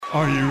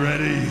Are you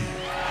ready?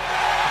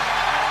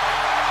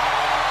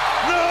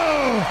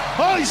 No!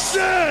 I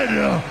said,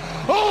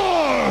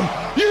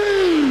 are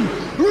you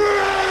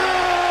ready?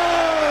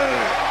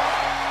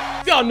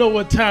 Y'all know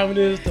what time it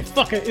is. The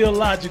fucking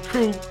Illogic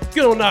crew.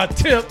 Get on our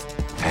tip.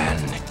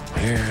 And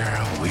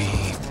here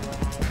we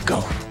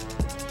go.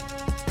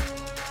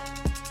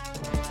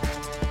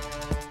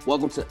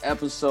 Welcome to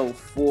episode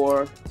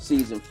 4,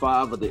 season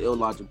 5 of the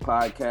Illogic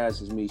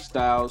podcast. It's me,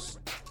 Styles.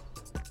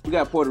 We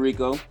got Puerto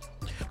Rico.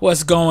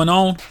 What's going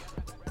on?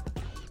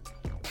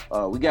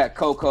 We got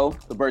Coco,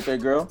 the birthday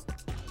girl.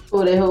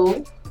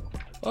 Who?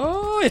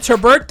 Oh, it's her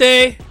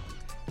birthday.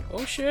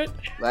 Oh shit.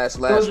 It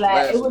was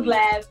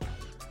last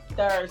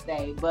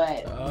Thursday,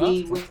 but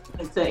we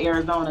went to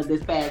Arizona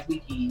this past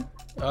weekend.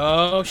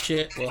 Oh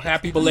shit. Well,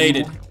 happy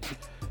belated.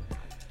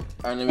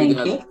 And then we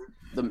got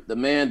the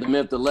man, the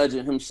myth, the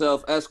legend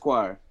himself,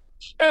 Esquire.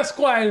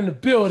 Esquire in the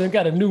building.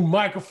 Got a new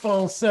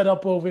microphone set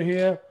up over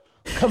here.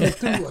 Coming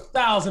through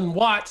 1,000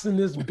 watts in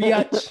this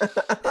bitch.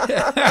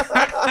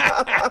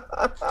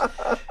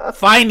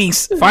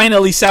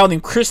 Finally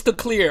sounding crystal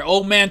clear.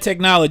 Old man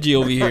technology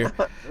over here.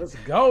 Let's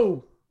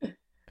go.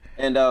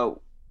 And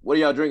what are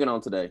y'all drinking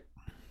on today?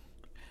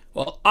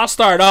 Well, I'll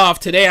start off.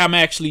 Today I'm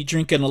actually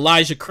drinking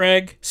Elijah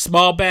Craig,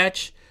 small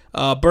batch,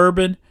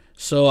 bourbon.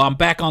 So I'm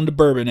back on the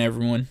bourbon,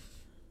 everyone.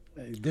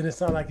 Hey, didn't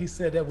sound like he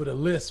said that with a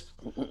lisp.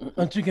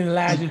 I'm drinking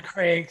Elijah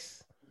Craig's.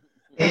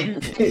 I'm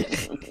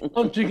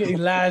drinking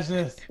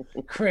Elijah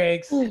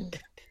Craig's.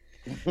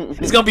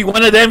 It's gonna be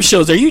one of them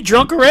shows. Are you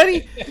drunk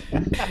already?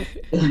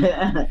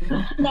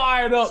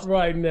 Fired up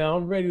right now.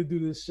 I'm ready to do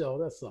this show.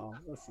 That's all.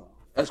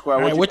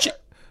 Esquire, what you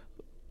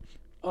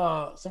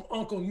Some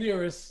Uncle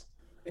Nearest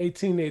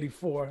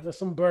 1884. That's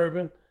some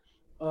bourbon.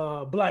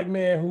 Black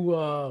man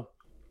who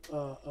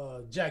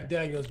Jack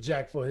Daniels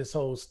jacked for his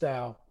whole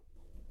style.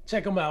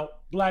 Check him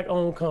out. Black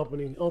owned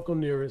company, Uncle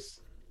Nearest.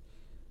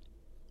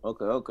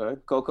 Okay.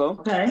 Coco?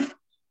 Okay.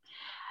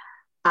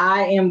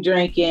 I am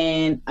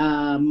drinking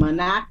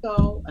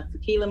Monaco, a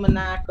tequila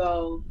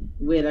Monaco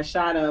with a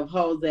shot of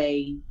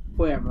Jose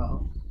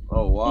Cuervo.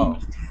 Oh, wow.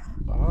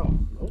 Oh,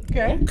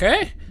 okay.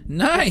 Okay.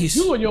 Nice.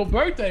 You and your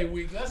birthday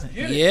week. Let's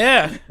get it.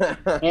 Yeah.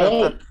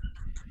 Hey.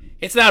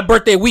 It's not a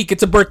birthday week.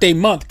 It's a birthday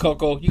month,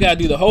 Coco. You gotta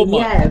do the whole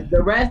month. Yes,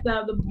 the rest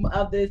of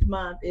this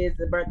month is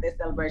the birthday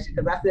celebration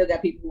because I still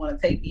got people who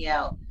want to take me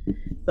out.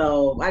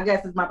 So I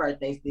guess it's my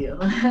birthday still.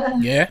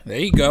 Yeah, there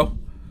you go.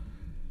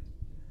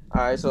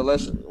 All right, so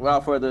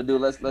without further ado,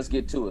 let's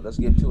get to it.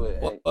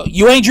 Well,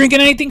 you ain't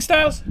drinking anything,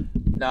 Styles?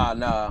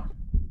 Nah.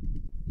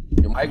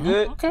 Your mic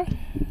good? Okay.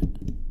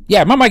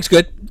 Yeah, my mic's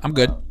good. I'm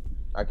good.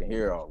 I can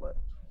hear all that.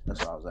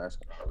 That's what I was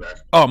asking.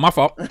 Oh, my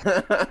fault.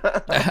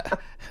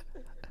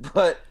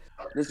 But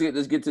let's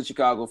get to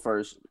Chicago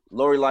first.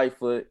 Lori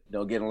Lightfoot,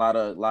 getting a lot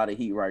of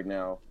heat right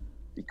now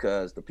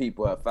because the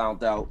people have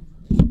found out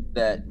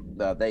that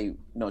they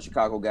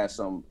Chicago got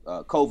some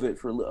COVID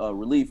for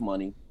relief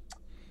money,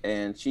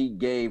 and she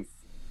gave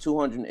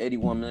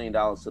 $281 million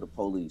to the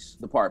police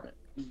department.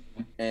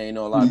 And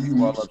a lot of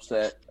people are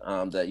upset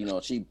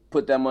that she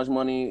put that much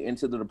money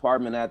into the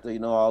department after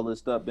all this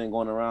stuff been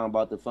going around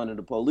about the funding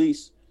the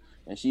police,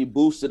 and she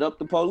boosted up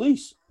the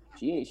police.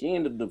 She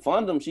ended to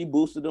fund them. She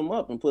boosted them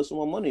up and put some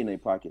more money in their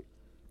pocket.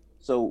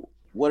 So,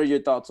 what are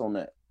your thoughts on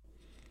that?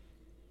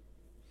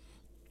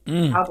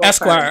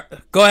 Esquire,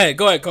 go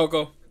ahead,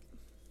 Coco.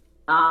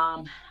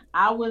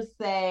 I would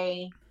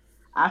say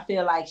I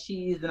feel like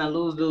she's in a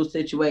lose-lose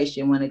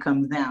situation when it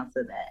comes down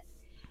to that.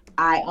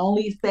 I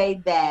only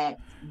say that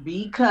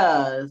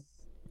because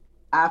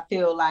I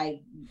feel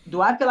like,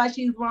 do I feel like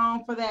she's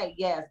wrong for that?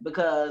 Yes,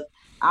 because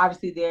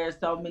obviously there's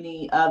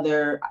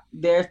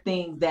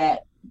things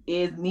that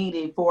is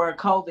needed for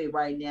COVID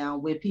right now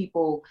with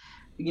people,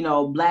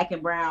 Black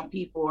and brown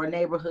people or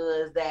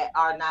neighborhoods that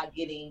are not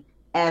getting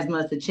as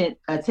much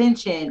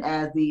attention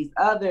as these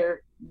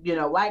other,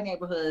 white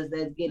neighborhoods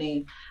that's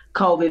getting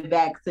COVID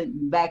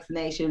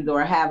vaccinations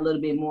or have a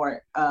little bit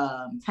more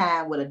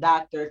time with a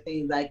doctor,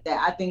 things like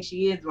that. I think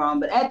she is wrong.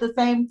 But at the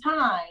same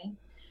time,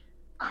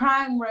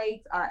 crime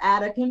rates are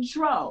out of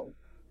control.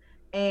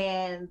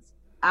 And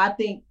I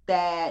think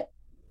that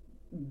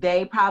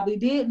they probably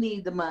did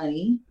need the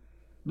money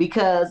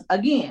because,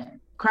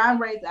 again,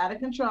 crime rates out of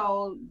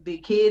control. The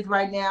kids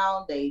right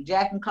now, they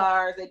jacking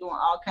cars, they doing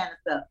all kind of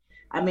stuff.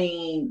 I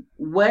mean,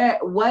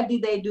 what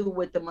did they do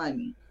with the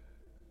money?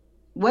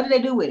 What did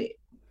they do with it?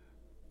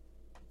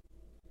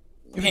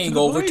 Paying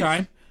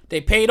overtime.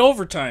 They paid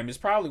overtime is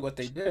probably what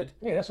they did.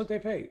 Yeah, that's what they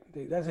paid.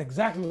 That's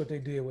exactly what they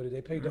did with it. They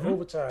paid the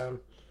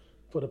overtime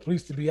for the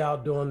police to be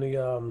out doing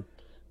the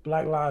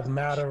Black Lives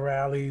Matter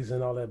rallies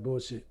and all that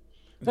bullshit.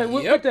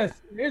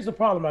 Here's the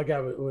problem I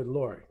got with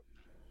Lori.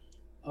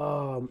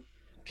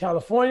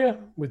 California,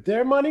 with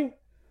their money,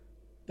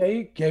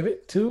 they gave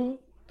it to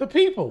the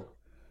people.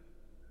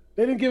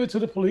 They didn't give it to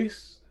the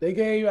police.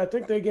 I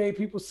think they gave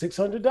people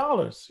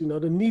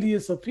 $600, the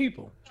neediest of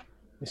people.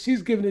 And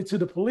she's giving it to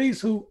the police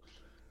who,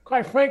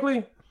 quite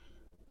frankly,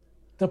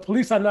 the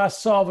police are not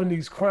solving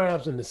these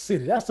crimes in the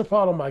city. That's the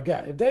problem I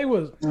got. If they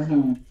was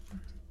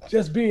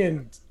just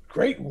being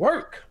great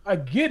work. I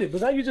get it,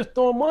 but now you're just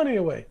throwing money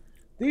away.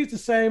 These the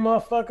same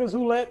motherfuckers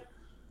who let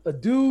a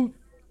dude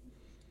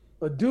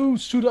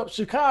shoot up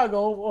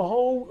Chicago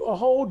a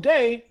whole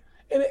day,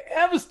 and the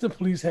Evanston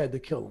police had to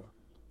kill him.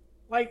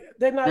 Like,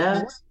 they're not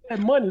worth that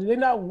money. They're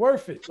not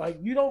worth it. Like,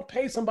 you don't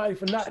pay somebody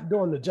for not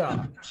doing the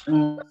job.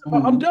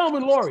 I'm done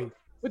with Lori.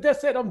 With that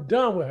said, I'm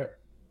done with her.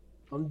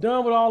 I'm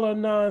done with all her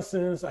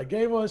nonsense. I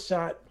gave her a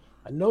shot.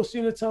 I know she's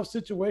in a tough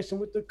situation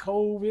with the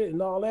COVID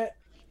and all that.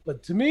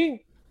 But to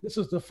me, this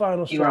was the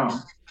final straw.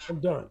 I'm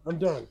done.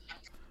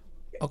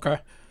 Okay.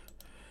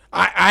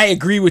 I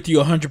agree with you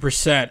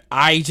 100%.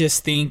 I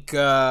just think,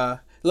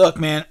 look,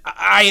 man,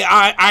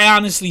 I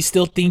honestly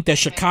still think that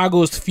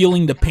Chicago is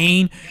feeling the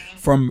pain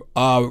from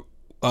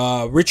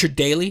Richard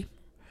Daley.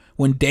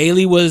 When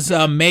Daley was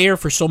mayor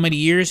for so many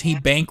years, he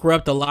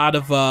bankrupted a lot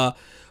of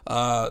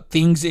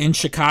things in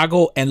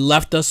Chicago and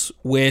left us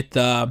with,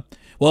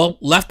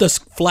 left us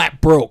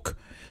flat broke.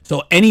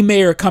 So any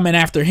mayor coming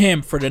after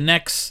him for the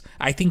next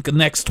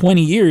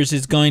 20 years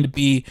is going to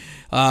be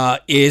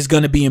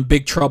in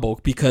big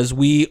trouble because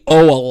we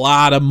owe a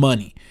lot of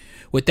money.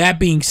 With that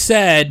being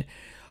said,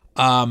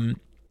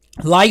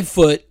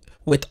 Lightfoot,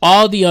 with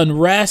all the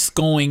unrest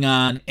going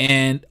on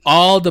and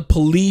all the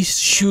police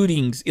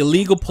shootings,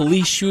 illegal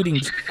police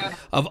shootings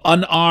of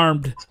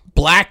unarmed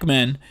black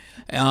men,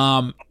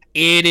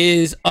 it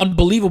is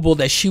unbelievable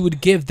that she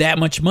would give that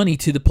much money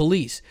to the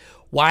police.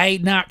 Why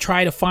not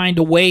try to find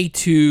a way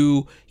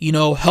to,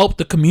 help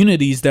the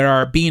communities that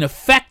are being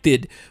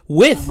affected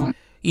with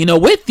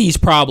these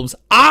problems?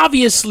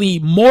 Obviously,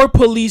 more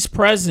police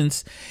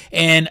presence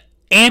and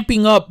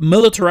amping up,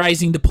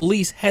 militarizing the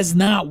police has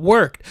not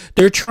worked.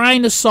 They're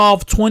trying to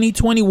solve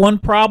 2021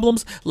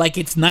 problems like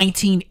it's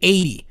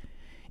 1980.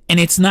 And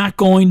it's not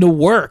going to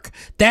work.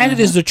 That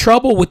is the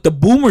trouble with the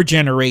boomer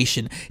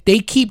generation. They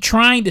keep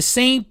trying the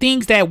same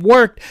things that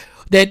worked,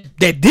 that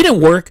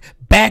didn't work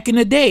back in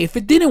the day. If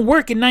it didn't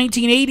work in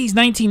 1980s,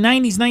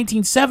 1990s,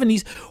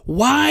 1970s,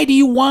 why do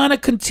you want to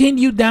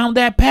continue down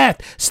that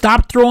path?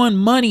 Stop throwing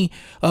money,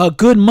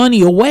 good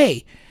money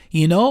away.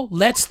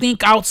 Let's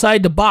think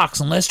outside the box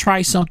and let's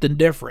try something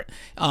different.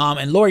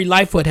 And Lori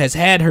Lightfoot has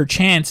had her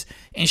chance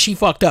and she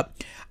fucked up.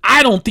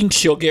 I don't think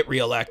she'll get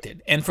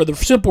reelected. And for the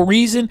simple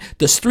reason,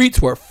 the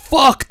streets were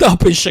fucked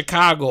up in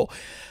Chicago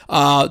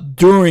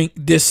during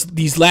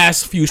these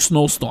last few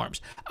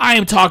snowstorms. I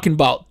am talking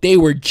about they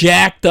were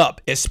jacked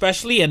up,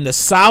 especially in the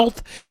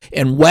south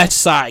and west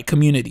side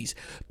communities.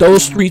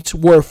 Those streets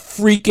were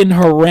freaking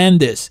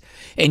horrendous.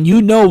 And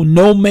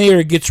no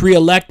mayor gets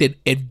reelected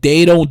if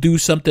they don't do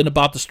something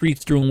about the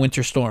streets during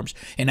winter storms.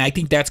 And I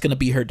think that's going to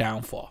be her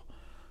downfall.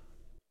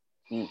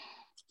 So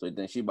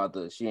then she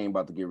ain't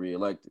about to get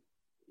reelected.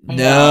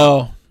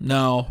 No.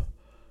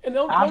 And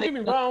don't get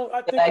me wrong.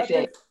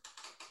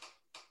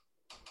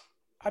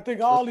 I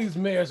think all these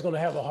mayors are going to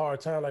have a hard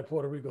time, like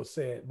Puerto Rico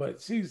said.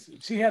 But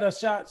she had a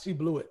shot. She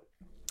blew it.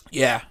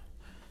 Yeah.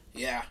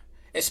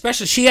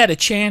 Especially she had a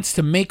chance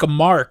to make a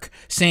mark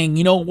saying,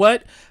 you know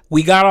what?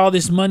 We got all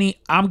this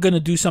money. I'm going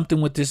to do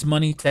something with this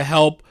money to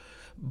help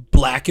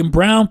black and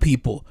brown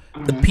people.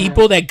 The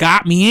people that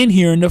got me in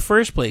here in the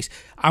first place.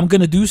 I'm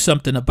going to do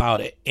something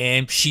about it.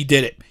 And she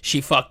did it. She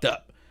fucked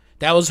up.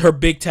 That was her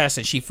big test,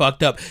 and she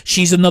fucked up.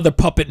 She's another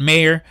puppet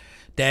mayor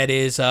that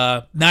is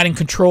not in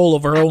control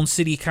of her own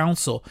city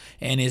council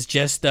and is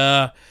just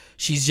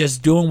she's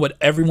just doing what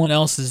everyone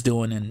else is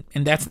doing,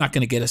 and that's not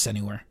going to get us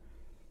anywhere.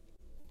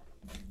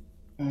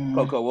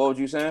 Coco, what was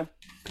you saying?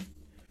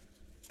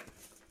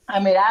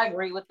 I mean, I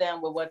agree with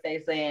them with what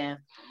they're saying.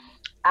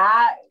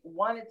 I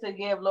wanted to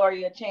give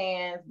Lori a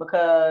chance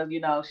because,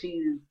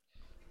 she's,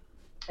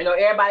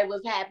 everybody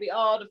was happy.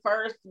 Oh, the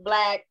first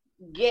black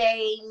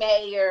gay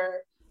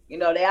mayor.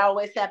 They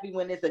always happy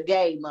when it's a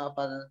gay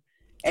motherfucker.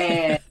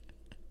 And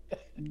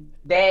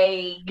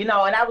they, and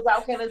I was like,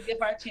 okay, let's give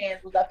her a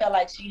chance because I felt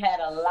like she had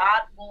a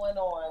lot going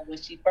on when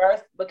she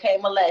first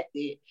became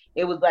elected.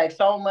 It was like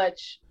so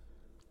much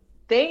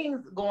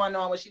things going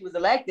on when she was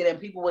elected and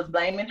people was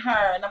blaming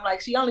her. And I'm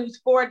like, she only was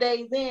 4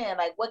 days in.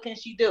 Like, what can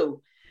she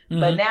do?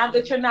 But now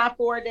that you're not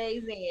 4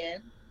 days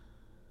in,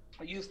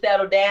 you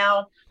settle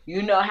down,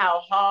 you know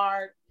how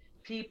hard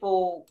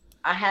people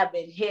have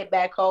been hit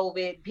by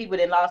COVID. People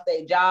that lost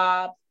their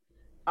jobs.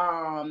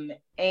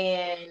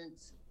 And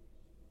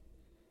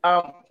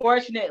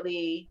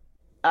unfortunately,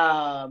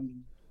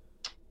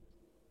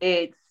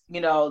 it's,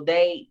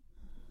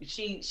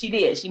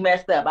 she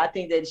messed up. I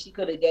think that she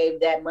could have gave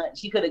that money.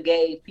 She could have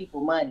gave people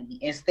money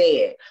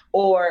instead,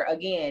 or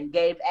again,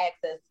 gave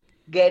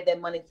that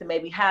money to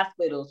maybe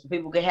hospitals so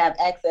people could have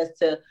access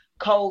to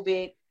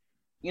COVID,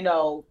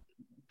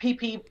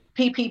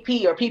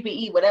 PPP or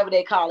PPE, whatever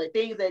they call it,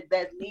 things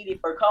that's needed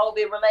for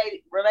COVID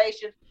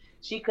relations.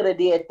 She could have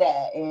did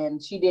that,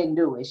 and she didn't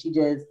do it. She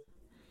just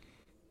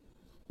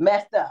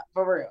messed up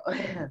for real.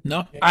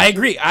 No, I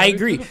agree.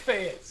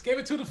 Gave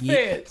it to the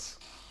feds.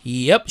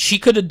 Yep, she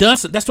could have done.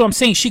 That's what I'm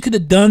saying. She could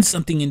have done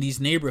something in these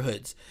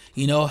neighborhoods.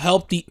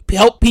 Help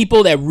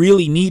people that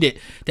really need it.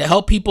 To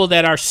help people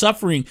that are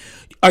suffering.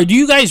 do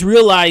you guys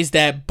realize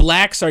that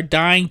blacks are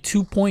dying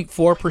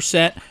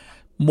 2.4%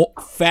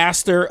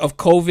 faster of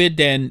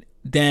COVID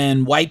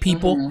than white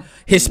people?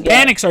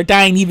 Hispanics are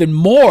dying even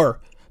more.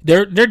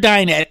 They're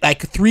dying at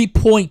like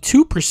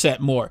 3.2%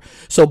 more.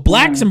 So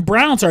blacks and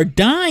browns are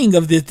dying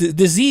of the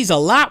disease a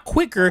lot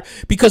quicker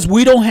because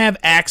we don't have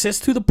access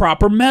to the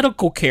proper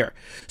medical care.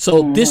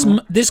 So this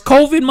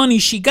COVID money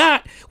she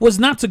got was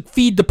not to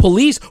feed the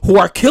police who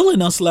are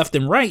killing us left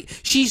and right.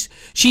 She's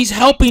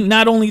helping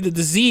not only the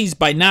disease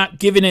by not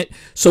giving it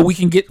so we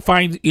can get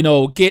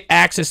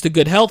access to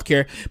good health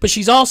care, but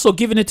she's also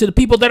giving it to the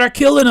people that are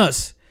killing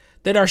us,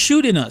 that are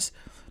shooting us.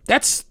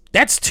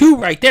 That's two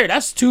right there.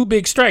 That's two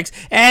big strikes.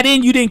 Add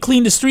in you didn't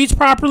clean the streets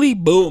properly.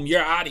 Boom, you're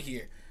out of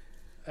here.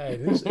 Hey,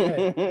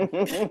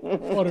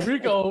 Puerto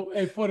Rico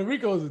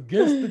is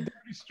against the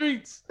dirty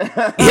streets. Yeah,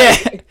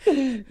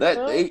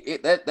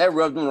 that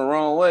rubbed them the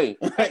wrong way.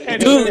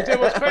 And dude,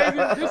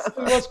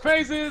 what's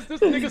crazy is this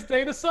nigga stay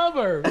in the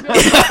suburbs.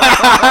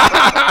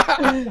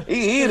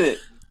 He hit it.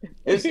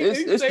 His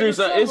streets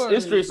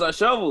are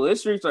shoveled.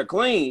 His streets are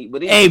clean.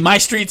 But hey, my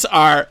streets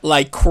are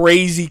like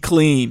crazy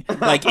clean.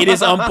 Like it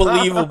is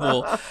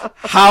unbelievable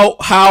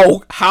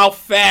how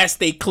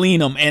fast they clean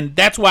them. And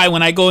that's why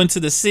when I go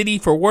into the city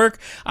for work,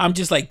 I'm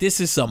just like,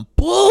 this is some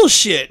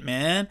bullshit,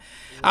 man.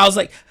 I was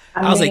like,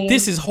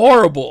 this is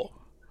horrible.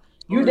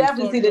 You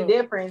definitely see the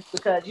difference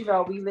because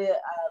we live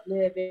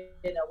in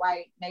a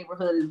white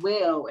neighborhood as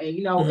well,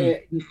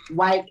 and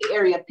white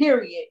area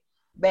period.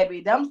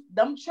 Baby, them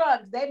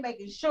trucks, they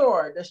making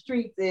sure the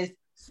streets is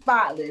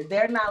spotless.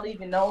 They're not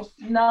leaving no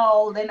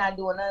snow. They're not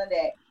doing none of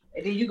that.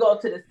 And then you go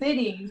to the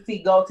city and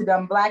you go to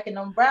them black and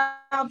them brown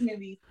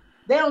communities.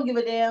 They don't give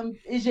a damn.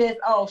 It's just,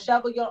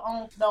 shovel your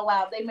own snow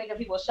out. They making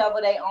people shovel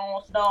their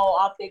own snow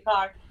off their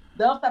car.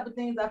 Those type of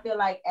things, I feel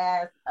like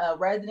as a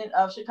resident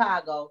of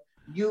Chicago,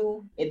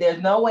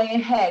 there's no way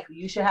in heck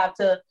you should have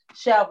to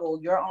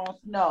shovel your own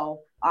snow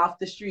off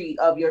the street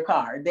of your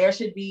car. There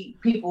should be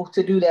people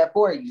to do that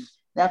for you.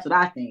 That's what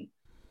I think.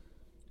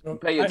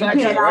 Pay your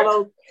taxes,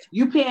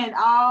 you paying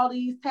all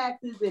these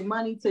taxes and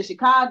money to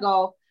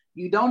Chicago.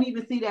 You don't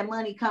even see that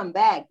money come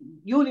back.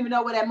 You don't even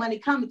know where that money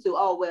coming to.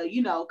 Oh, well,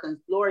 because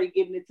Lori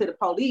giving it to the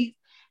police.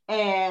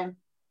 And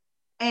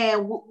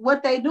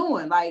what they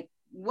doing? Like,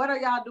 what are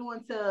y'all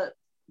doing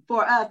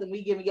for us? And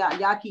we giving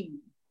y'all keep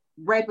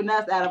raping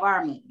us out of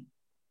our money.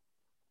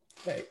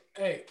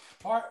 Hey,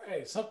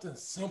 something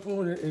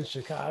simple in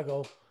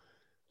Chicago.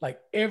 Like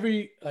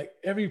every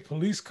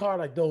police car,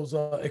 like those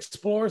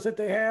Explorers that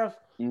they have,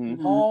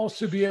 all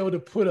should be able to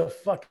put a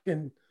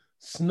fucking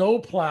snow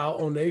plow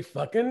on their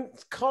fucking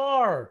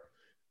car.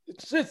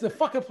 It's just the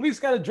fucking police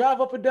got to drive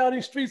up and down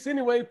these streets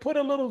anyway. Put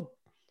a little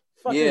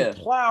fucking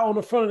plow on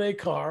the front of their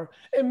car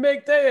and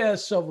make their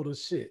ass shovel the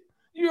shit.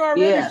 You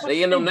already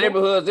they in them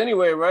neighborhoods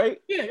anyway,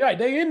 right? Yeah, right.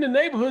 They in the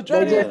neighborhood.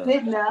 They just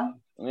sitting now.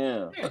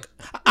 Yeah.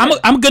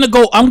 I'm gonna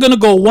go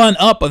one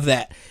up of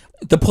that.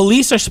 The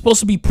police are supposed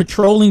to be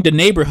patrolling the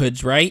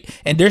neighborhoods, right?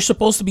 And they're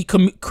supposed to be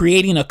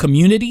creating a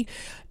community.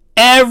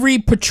 Every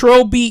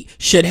patrol beat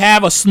should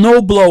have a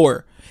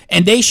snowblower,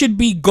 and they should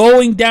be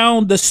going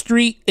down the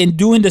street and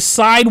doing the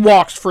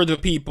sidewalks for the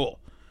people.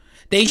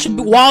 They should,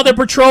 while they're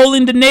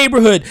patrolling the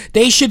neighborhood,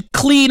 they should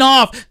clean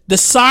off the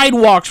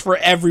sidewalks for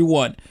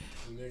everyone.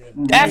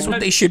 That's what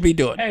they should be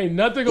doing. Hey,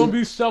 nothing gonna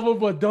be shoveled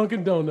but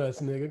Dunkin'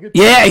 Donuts, nigga.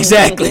 Yeah,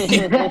 exactly.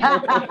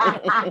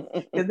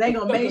 Because they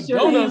gonna make sure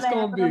donuts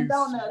gonna be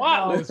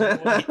spotless. Yep.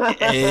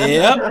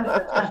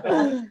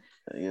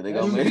 Yeah, they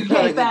gonna make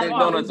sure they get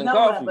donuts and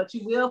coffee. But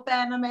you will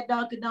find them at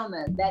Dunkin'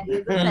 Donuts. That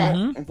is a fact.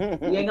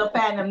 You ain't gonna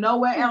find them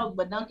nowhere else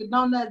but Dunkin'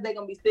 Donuts. They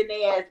gonna be sitting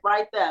their ass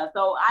right there.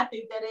 So I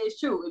think that is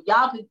true. If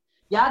y'all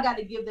got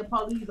to give the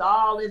police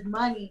all this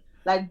money.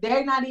 Like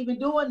they're not even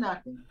doing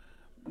nothing.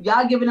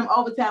 Y'all giving them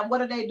overtime. What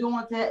are they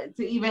doing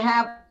to even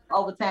have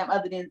overtime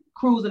other than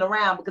cruising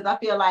around? Because I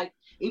feel like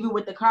even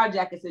with the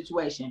carjacking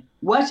situation,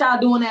 what y'all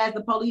doing as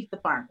the police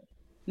department?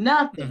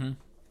 Nothing.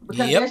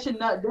 Because there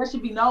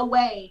should be no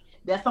way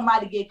that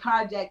somebody get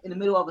carjacked in the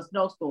middle of a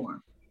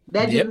snowstorm.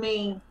 That just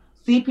means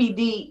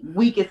CPD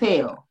weak as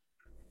hell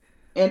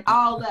in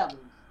all levels.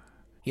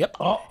 Yep.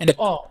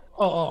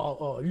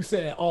 You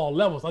said at all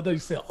levels. I thought you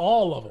said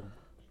all of them.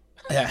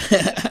 They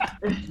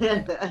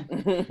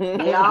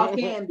all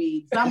can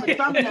be. Some of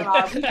them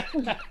are.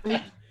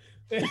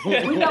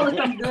 We know it's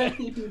some good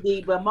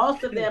CPD, but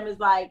most of them is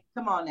like,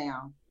 come on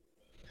now.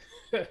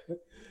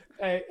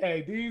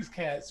 Hey, these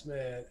cats,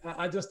 man.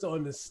 I just don't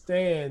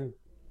understand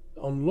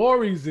on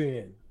Lori's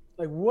end.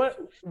 Like,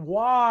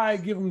 why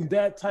give them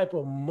that type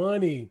of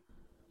money?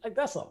 Like,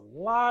 that's a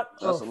lot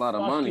of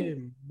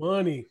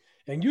money.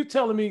 And you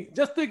telling me,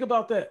 just think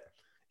about that.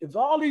 If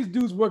all these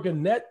dudes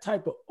working that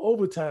type of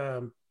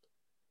overtime,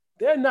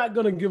 they're not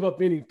going to give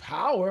up any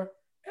power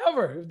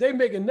ever. If they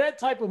making that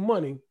type of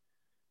money,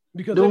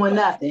 because doing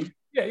nothing.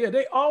 Yeah,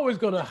 they always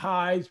going to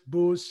hide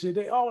bullshit.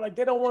 They don't want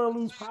to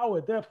lose power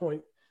at that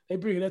point. They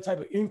bring that type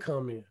of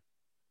income in.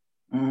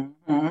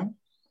 Mm-hmm.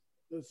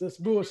 That's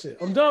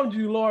bullshit. I'm done with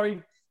you,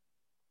 Lori.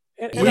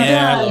 And I'm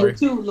done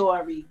with you,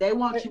 Lori. They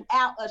want you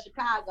out of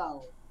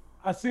Chicago.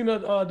 I seen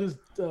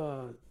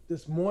her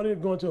this morning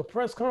going to a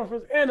press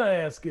conference, and her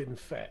ass getting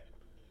fat.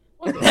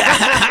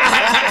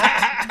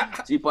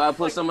 She probably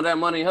put some of that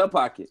money in her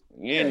pocket.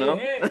 You know.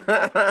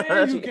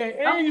 And you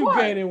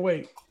gaining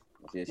weight.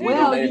 Yeah,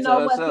 well, you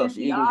know what? Since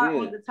we are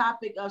on the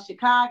topic of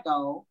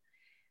Chicago,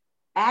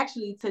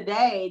 actually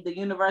today the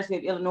University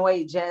of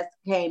Illinois just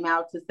came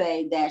out to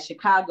say that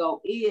Chicago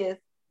is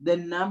the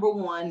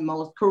 #1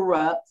 most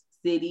corrupt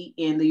city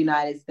in the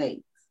United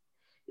States.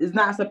 It's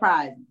not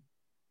surprising.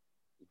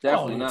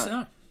 Definitely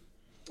not.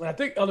 I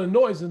think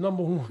Illinois is the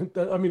 #1.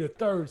 The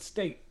third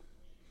state.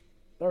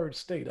 Third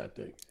state, I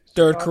think.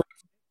 Third corrupt.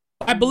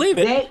 I believe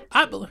it.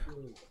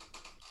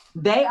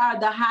 They are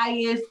the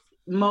highest.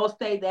 Most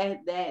state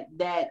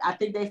that I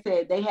think they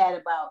said they had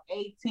about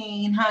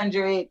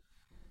 1,800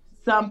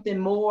 something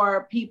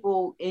more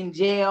people in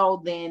jail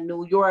than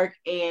New York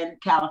and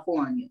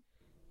California.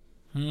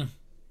 Yeah,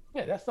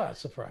 that's not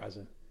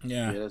surprising.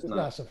 Yeah, it's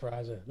not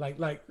surprising. Like,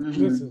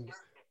 listen,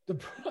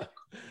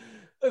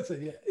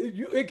 listen,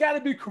 it got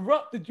to be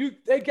corrupt that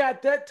they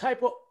got that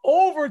type of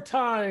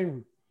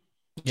overtime.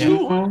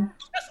 Yeah.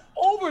 That's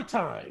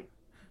overtime.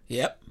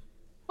 Yep.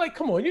 Like,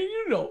 come on,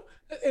 you know.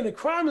 And the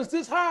crime is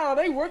this high. Are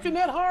they working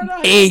that hard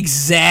out here?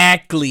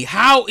 Exactly.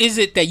 How is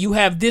it that you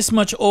have this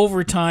much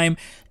overtime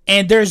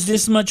and there's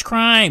this much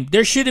crime?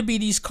 There shouldn't be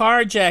these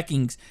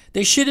carjackings.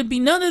 There shouldn't be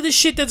none of the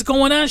shit that's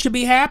going on should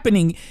be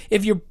happening.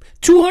 If you're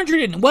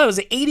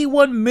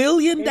 $81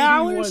 million?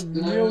 $81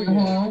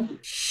 million.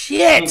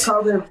 Shit.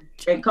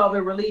 And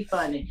COVID relief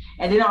funding.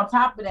 And then on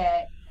top of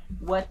that,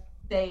 with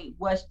the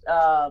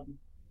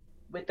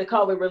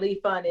COVID relief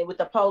funding with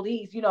the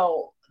police, you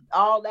know,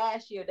 all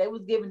last year they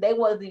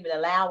wasn't even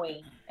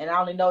allowing, and I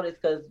only know this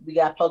because we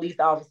got police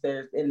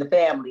officers in the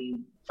family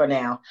for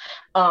now.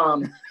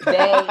 They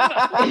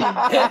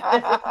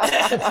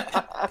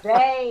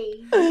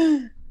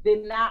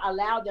did not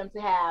allow them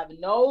to have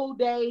no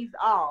days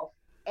off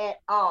at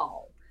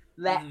all.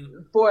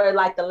 For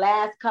like the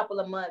last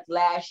couple of months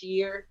last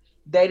year,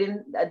 they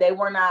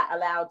were not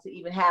allowed to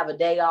even have a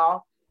day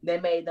off. They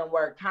made them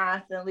work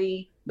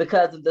constantly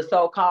because of the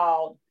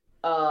so-called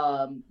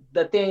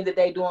the thing that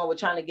they doing with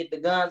trying to get the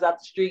guns off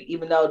the street,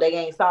 even though they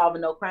ain't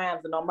solving no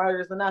crimes and no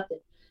murders or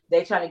nothing.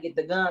 They trying to get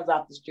the guns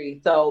off the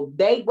street. So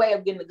their way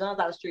of getting the guns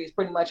off the street is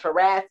pretty much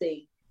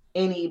harassing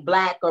any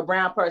black or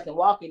brown person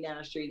walking down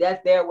the street.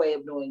 That's their way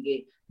of doing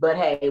it. But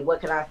hey,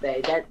 what can I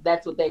say?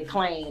 That's what they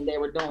claimed they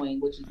were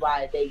doing, which is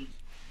why they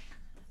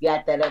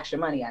got that extra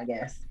money, I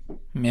guess.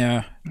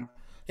 Yeah,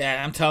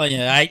 I'm telling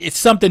you, it's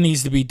something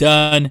needs to be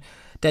done.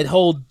 That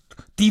whole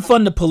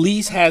defund the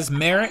police has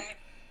merit.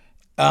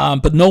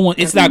 But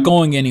it's not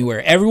going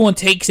anywhere. Everyone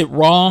takes it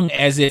wrong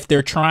as if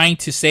they're trying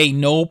to say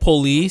no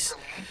police.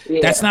 Yeah.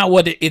 That's not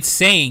what it's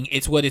saying.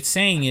 What it's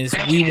saying is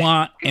we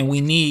want and we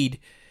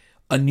need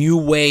a new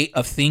way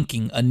of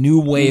thinking, a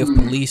new way of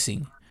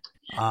policing.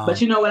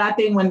 But you know what I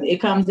think when it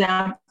comes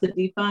down to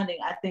defunding,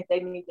 I think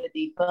they need to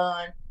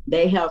defund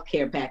their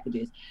healthcare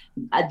packages.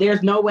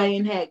 There's no way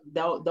in heck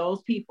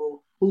those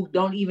people who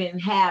don't even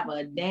have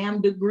a damn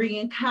degree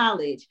in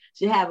college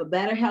should have a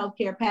better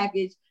healthcare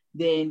package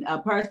than a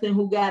person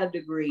who got a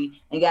degree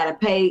and got to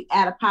pay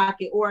out of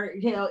pocket, or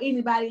hell,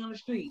 anybody on the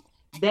street.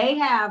 They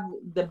have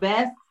the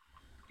best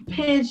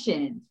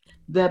pensions,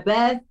 the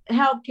best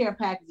healthcare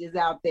packages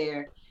out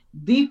there.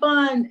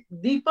 Defund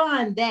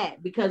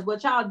that, because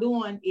what y'all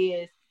doing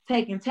is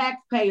taking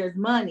taxpayers'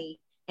 money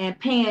and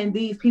paying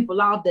these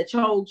people off that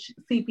chose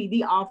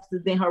CPD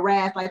officers and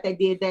harassed like they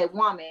did that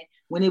woman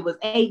when it was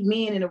 8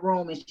 men in the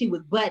room and she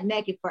was butt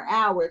naked for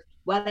hours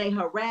while they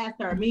harassed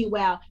her.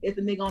 Meanwhile, it's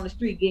a nigga on the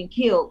street getting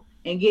killed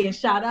and getting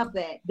shot up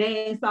at.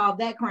 They ain't solved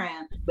that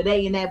crime, but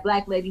they in that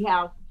black lady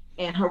house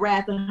and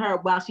harassing her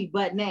while she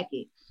butt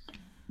naked.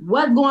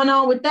 What's going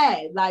on with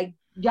that? Like,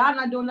 y'all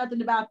not doing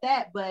nothing about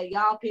that, but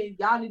y'all need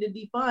to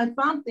defund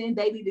something.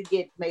 They need to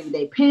get, maybe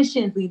their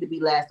pensions need to be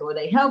less or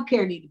their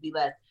healthcare need to be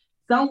less.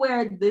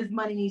 Somewhere this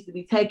money needs to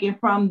be taken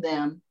from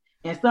them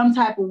in some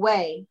type of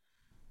way,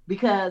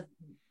 because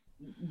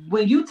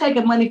when you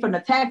taking money from the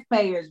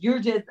taxpayers, you're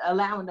just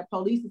allowing the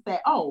police to say,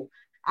 "Oh,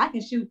 I can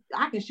shoot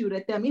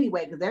at them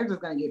anyway because they're just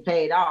gonna get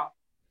paid off."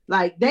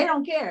 Like, they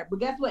don't care. But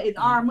guess what? It's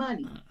our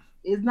money.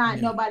 It's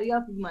not nobody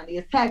else's money.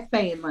 It's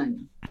taxpaying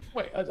money.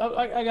 Wait,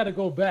 I got to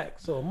go back.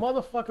 So a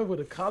motherfucker with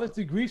a college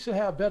degree should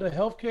have better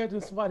health care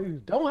than somebody who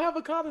don't have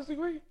a college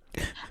degree?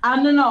 I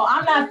don't know.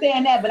 I'm not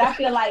saying that, but I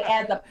feel like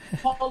as a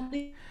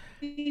police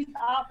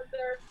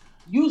officer,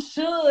 you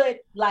should,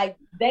 like,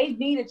 they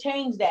need to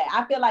change that.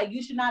 I feel like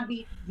you should not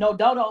be no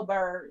dodo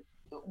bird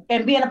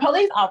and being a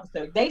police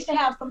officer. They should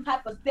have some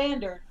type of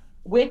standard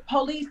with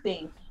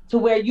policing to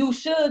where you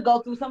should go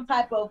through some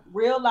type of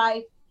real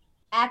life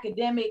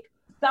academic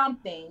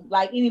something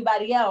like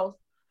anybody else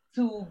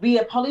to be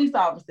a police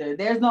officer.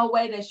 There's no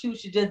way that you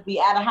should just be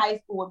out of high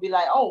school and be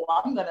like, "Oh,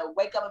 I'm gonna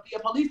wake up and be a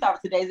police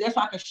officer today. That's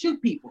so I can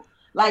shoot people."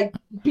 Like,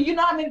 you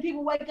know how many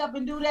people wake up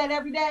and do that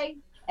every day?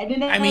 And then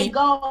they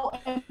go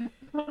and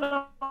put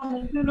on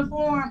a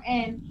uniform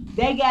and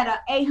they got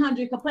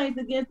 800 complaints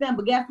against them.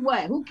 But guess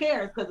what? Who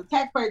cares? Because the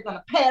taxpayer's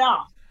gonna pay it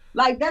off.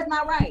 Like that's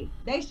not right.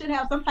 They should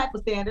have some type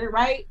of standard,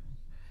 right?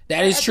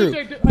 That is true.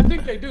 I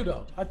think they do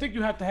though. I think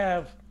you have to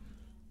have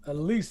at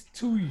least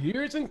 2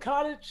 years in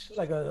college,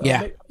 like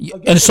Yeah,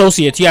 an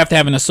associate. You have to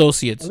have an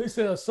associate's. at least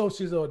an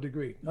associate's or a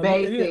degree.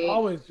 Basic. It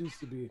always used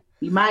to be.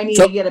 You might need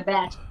to get a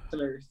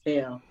bachelor's.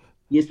 Hell,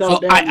 you're so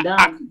dumb.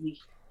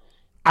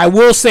 I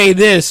will say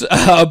this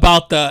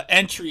about the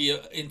entry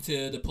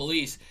into the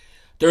police.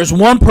 There's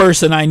one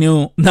person I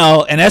knew,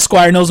 and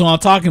Esquire knows what I'm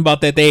talking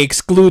about, that they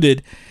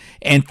excluded.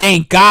 And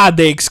thank God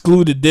they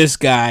excluded this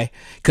guy.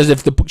 Because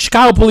if the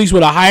Chicago police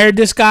would have hired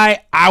this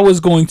guy, I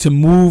was going to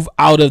move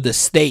out of the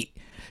state.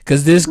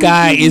 Because this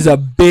guy is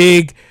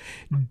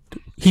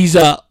he's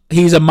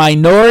a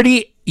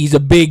minority, he's a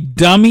big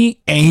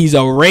dummy, and he's a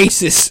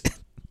racist.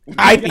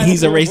 I think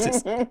he's a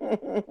racist.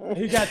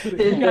 He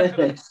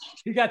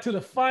got to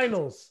the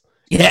finals.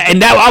 Yeah,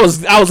 and that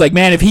I was like,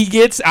 man, if he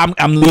gets,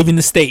 I'm leaving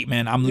the state,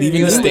 man. I'm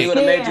leaving the state. Would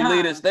have made you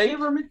leave the state.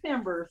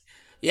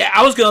 Yeah,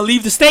 I was gonna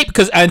leave the state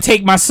and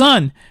take my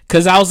son,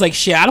 because I was like,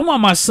 shit, I don't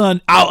want my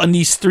son out on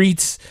these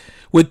streets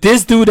with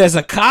this dude as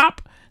a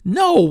cop.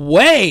 No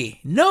way,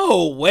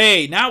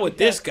 not with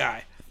this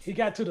guy. He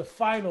got to the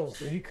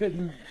finals and he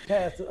couldn't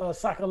pass a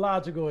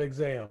psychological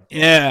exam.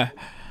 Yeah,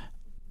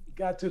 he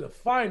got to the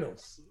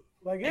finals.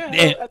 Like,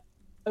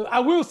 I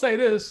will say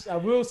this. I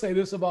will say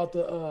this about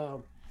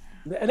the.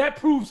 And that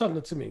proves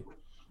something to me.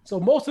 So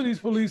most of these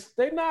police,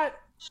 they're not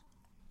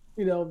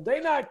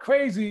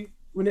crazy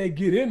when they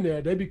get in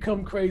there. They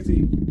become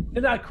crazy.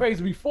 They're not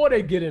crazy before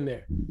they get in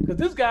there. Because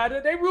this guy,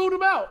 they ruled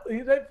him out.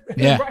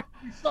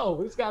 Rightfully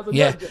so. This guy's a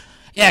nut.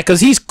 Yeah,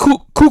 because he's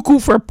cuckoo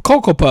for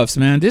Cocoa Puffs,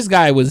 man. This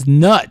guy was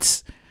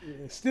nuts.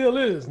 Still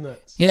is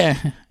nuts.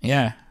 Yeah.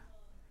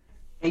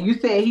 And you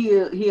said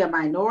he a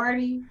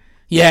minority?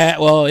 Yeah,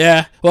 well,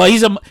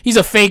 he's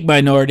a fake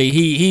minority.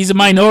 He's a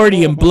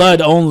minority in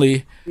blood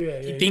only.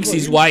 Yeah, he thinks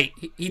he's white.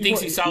 He thinks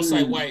he's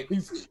Southside white.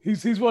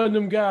 He's one of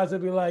them guys that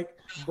be like,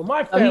 well,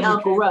 my family.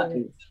 Uncle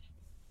Ruckus.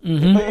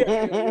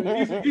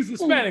 He's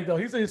Hispanic though.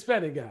 He's a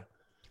Hispanic guy.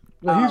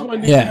 But he's one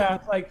of these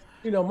guys like,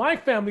 my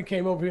family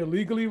came over here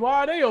legally. Why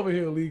are they over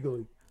here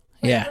illegally?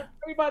 Yeah.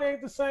 Everybody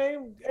ain't the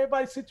same.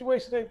 Everybody's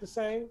situation ain't the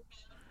same.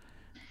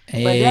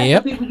 But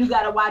that's the people you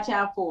gotta watch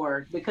out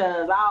for,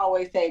 because I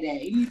always say that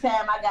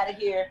anytime I gotta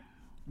hear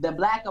the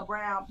black or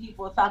brown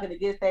people talking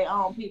against their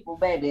own people,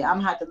 baby, I'm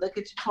gonna have to look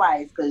at you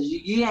twice, because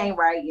you ain't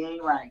right. You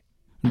ain't right.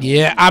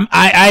 Yeah,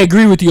 I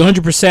agree with you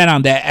 100%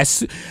 on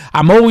that.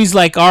 I'm always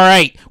like, all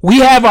right, we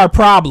have our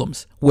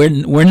problems.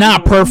 We're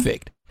not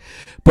perfect,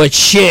 but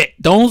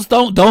shit, don't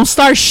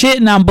start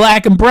shitting on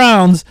black and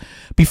browns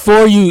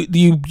before you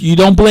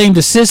don't blame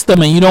the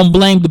system, and you don't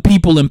blame the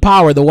people in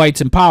power, the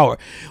whites in power.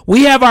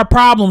 We have our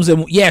problems,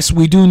 and yes,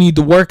 we do need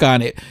to work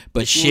on it.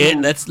 But shit,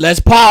 let's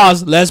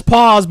pause. Let's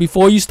pause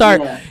before you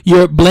start.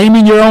 You're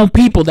blaming your own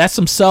people. That's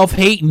some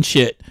self-hating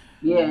shit.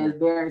 Yeah, it's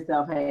very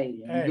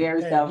self-hating.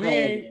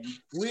 Self-hating.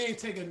 We ain't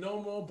taking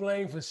no more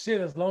blame for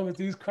shit as long as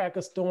these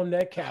crackers storm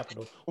that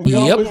Capitol. We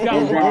always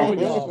got one with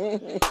y'all.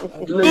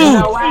 You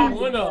know why?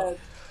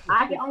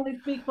 I can only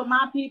speak for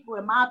my people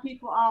and my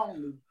people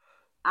only.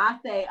 I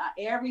say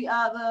every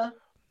other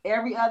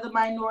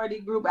minority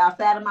group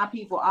outside of my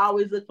people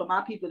always look for my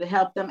people to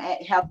help their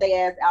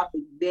ass out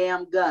the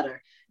damn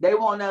gutter. They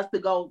want us to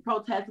go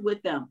protest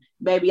with them.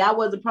 Baby, I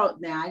wasn't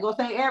now I ain't gonna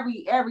say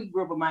every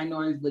group of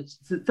minorities, but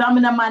some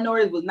of them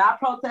minorities was not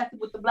protesting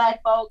with the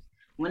black folks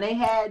when they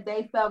had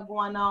their stuff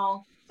going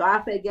on. So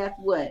I say, guess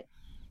what?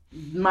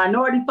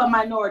 Minority for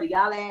minority,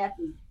 y'all ass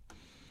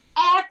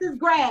is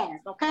grass,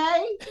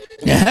 okay?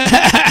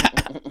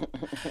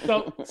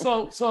 So,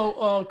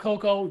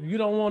 Coco, you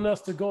don't want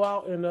us to go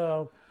out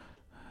and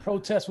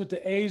protest with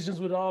the Asians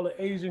with all the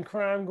Asian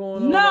crime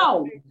going on?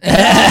 No.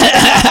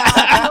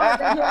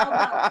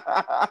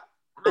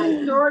 I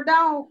sure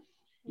don't.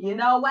 You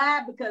know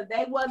why? Because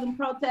they wasn't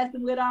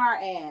protesting with our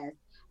ass.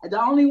 The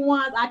only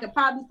ones I could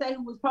probably say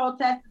who was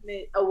protesting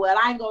it, well,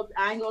 I ain't gonna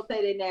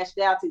say their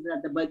nationalities or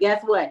nothing, but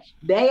guess what?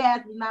 They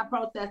ass was not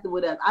protesting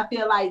with us. I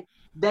feel like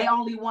they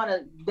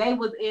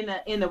was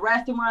in the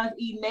restaurants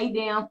eating they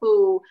damn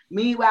food.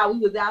 Meanwhile, we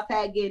was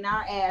outside getting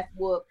our ass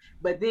whooped.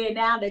 But then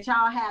now that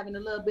y'all having a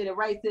little bit of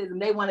racism,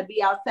 they want to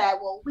be outside.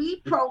 Well, we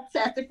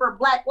protested for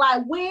Black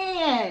Lives.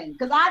 When?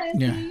 Because I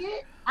didn't see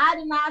it. I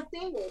did not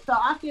see it. So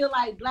I feel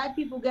like black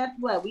people, guess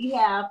what? We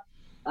have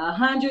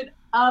 100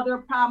 other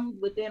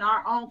problems within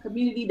our own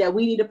community that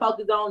we need to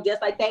focus on,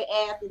 just like they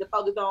asked me to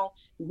focus on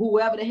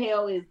whoever the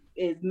hell is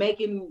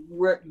making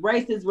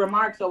racist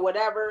remarks or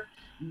whatever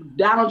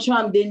Donald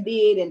Trump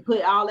did and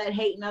put all that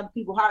hate in other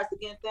people's hearts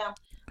against them.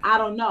 I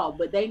don't know,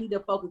 but they need to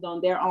focus on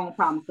their own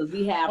problems, because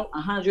we have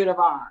 100 of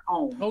our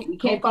own. We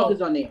can't focus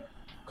on them.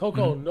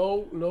 Coco,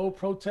 no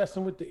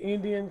protesting with the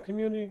Indian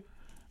community.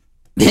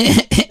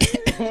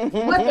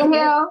 What the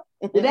hell?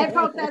 Did they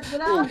protest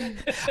with us?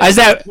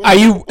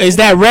 Is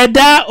that Red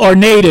Dot or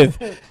Native?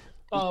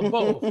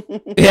 Both.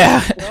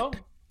 Yeah.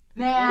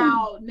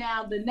 Now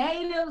the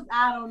natives,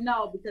 I don't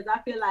know, because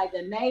I feel like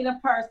a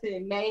native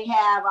person may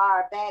have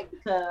our back,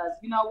 because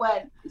you know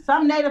what?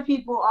 Some native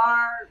people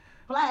are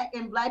black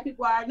and black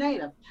people are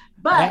native.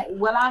 But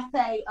will I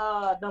say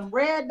them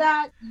red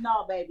dots?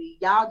 No, baby.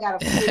 Y'all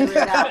gotta figure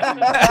it out.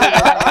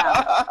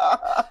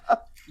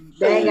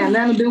 They ain't got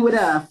nothing to do with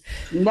us.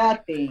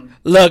 Nothing.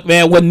 Look,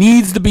 man, what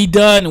needs to be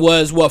done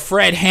was what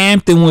Fred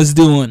Hampton was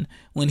doing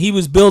when he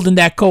was building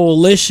that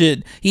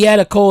coalition. He had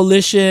a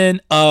coalition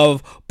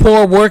of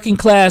poor working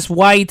class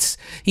whites.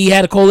 He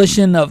had a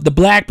coalition of the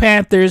Black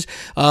Panthers,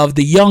 of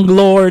the Young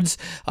Lords,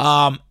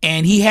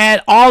 and he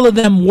had all of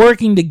them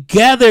working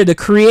together to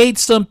create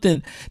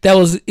something that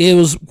was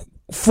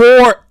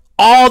for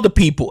all the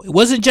people. It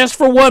wasn't just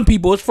for one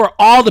people, it was for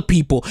all the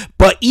people.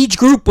 But each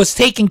group was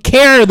taking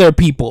care of their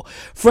people.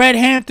 Fred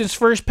Hampton's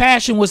first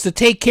passion was to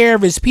take care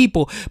of his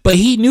people, but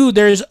he knew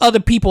there's other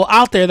people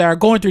out there that are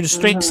going through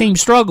the same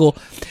struggle.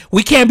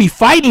 We can't be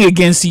fighting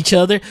against each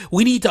other.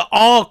 We need to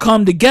all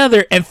come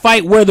together and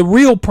fight where the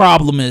real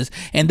problem is.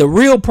 And the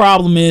real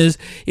problem is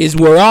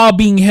we're all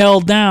being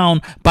held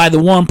down by the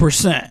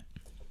 1%.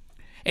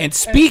 And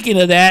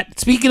speaking of that,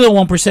 speaking of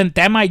 1%,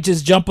 that might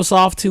just jump us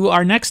off to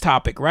our next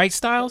topic, right,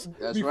 Styles?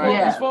 That's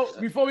right.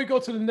 Before we go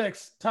to the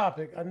next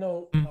topic, I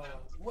know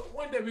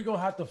one day we're going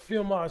to have to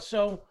film our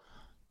show.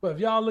 But if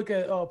y'all look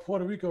at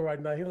Puerto Rico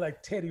right now, he's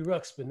like Teddy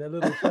Ruxpin, that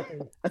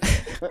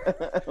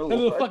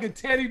little fucking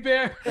teddy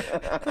bear.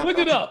 Look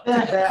it up.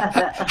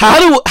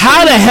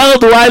 How the hell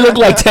do I look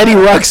like Teddy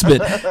Ruxpin?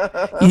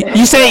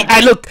 You say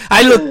I look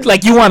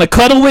like you want to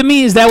cuddle with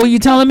me? Is that what you're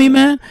telling me,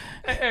 man?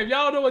 Hey, if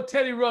y'all know what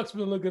Teddy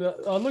Ruxpin, look it up.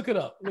 Look it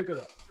up.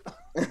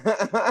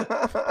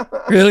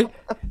 Really?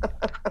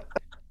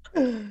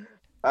 All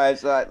right,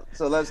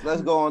 so let's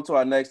go on to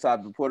our next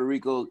topic. Puerto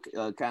Rico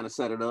kind of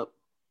set it up.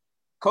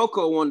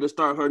 Coco wanted to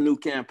start her new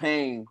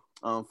campaign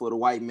for the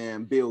white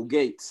man Bill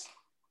Gates,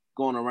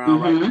 going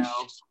around right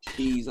now.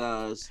 He's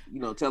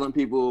telling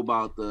people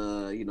about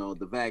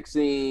the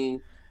vaccine.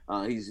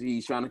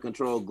 He's trying to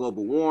control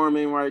global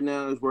warming right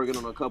now. He's working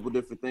on a couple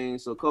different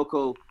things. So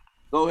Coco,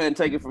 go ahead and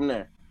take it from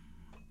there.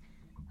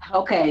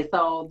 Okay,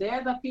 so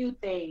there's a few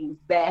things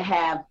that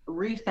have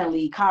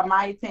recently caught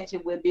my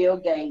attention with Bill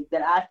Gates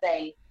that I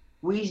say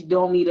we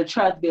don't need to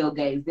trust Bill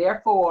Gates.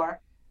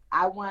 Therefore,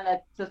 I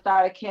wanted to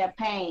start a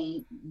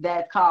campaign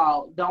that's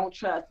called Don't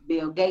Trust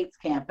Bill Gates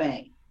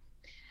campaign.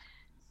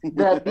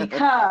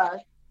 Because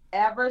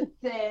ever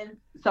since,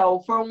 so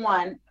for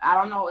one, I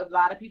don't know if a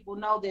lot of people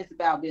know this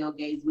about Bill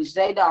Gates, which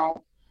they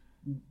don't.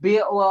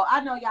 I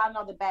know y'all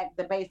know the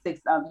basics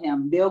of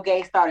him. Bill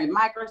Gates started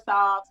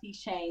Microsoft. He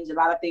changed a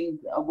lot of things,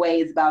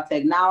 ways about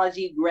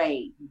technology.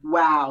 Great.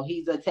 Wow,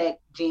 he's a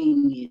tech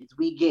genius.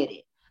 We get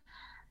it.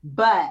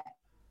 But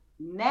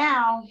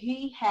now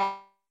he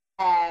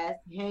and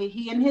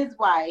his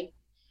wife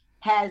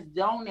has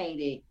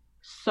donated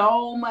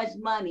so much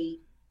money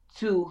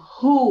to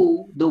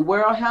the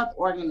World Health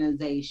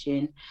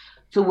Organization,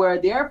 to where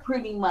they're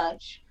pretty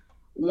much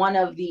one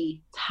of the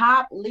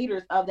top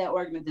leaders of that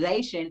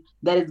organization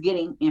that is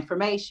getting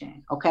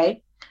information.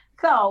 Okay.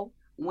 So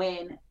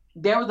when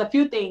there was a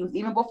few things,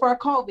 even before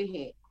COVID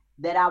hit,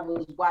 that I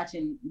was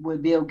watching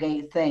with Bill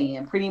Gates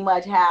saying pretty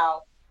much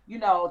how,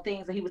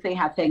 things that he was saying,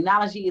 how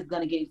technology is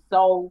going to get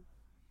so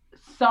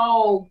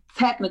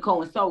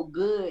technical and so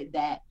good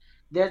that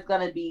there's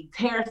going to be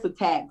terrorist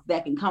attacks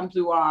that can come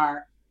through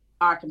our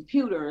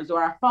computers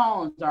or our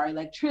phones, our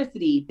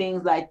electricity,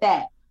 things like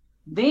that.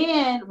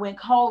 Then when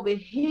COVID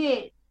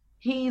hit,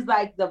 he's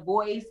like the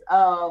voice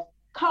of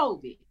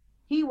COVID.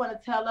 He want to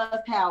tell us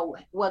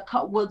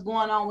what's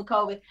going on with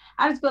COVID.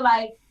 I just feel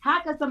like,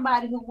 how could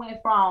somebody who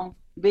went from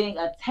being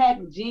a tech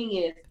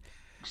genius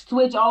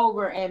switch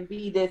over and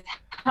be this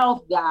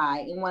health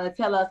guy and want to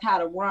tell us how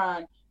to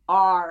run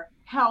our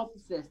health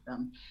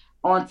system?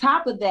 On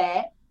top of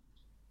that,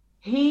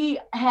 he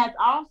is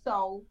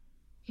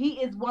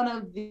one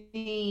of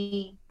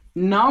the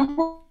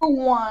number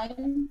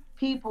one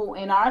people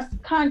in our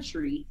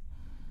country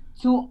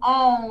to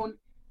own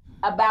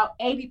about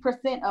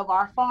 80% of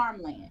our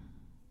farmland.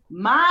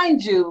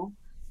 Mind you,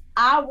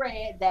 I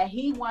read that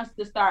he wants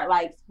to start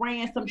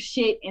spraying some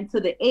shit into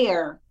the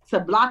air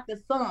to block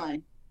the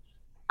sun.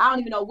 I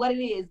don't even know what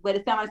it is, but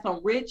it sounds like some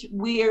rich,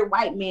 weird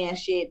white man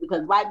shit,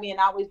 because white men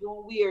always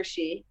doing weird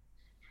shit.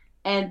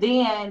 And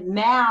then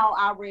now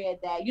I read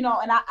that, and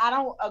I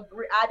don't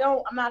agree.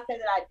 I'm not saying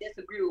that I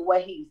disagree with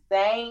what he's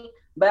saying,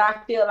 but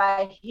I feel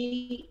like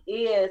he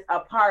is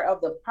a part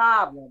of the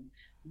problem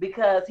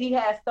because he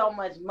has so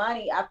much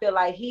money. I feel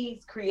like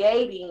he's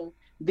creating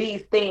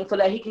these things so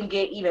that he can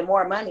get even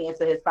more money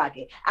into his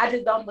pocket. I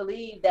just don't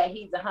believe that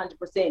he's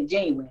 100%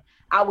 genuine.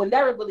 I would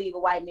never believe a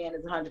white man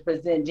is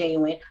 100%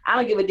 genuine. I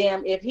don't give a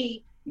damn if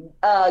he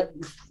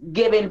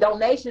giving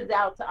donations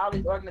out to all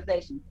these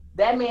organizations.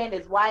 That man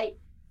is white.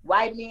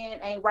 White men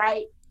ain't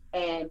right,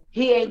 and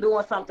he ain't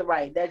doing something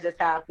right. That's just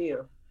how I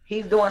feel.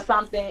 He's doing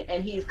something,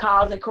 and he's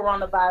causing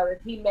coronavirus.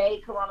 He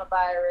made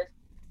coronavirus.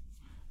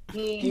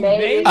 He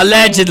made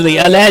allegedly.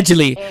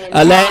 Allegedly. Yeah,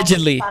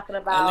 allegedly.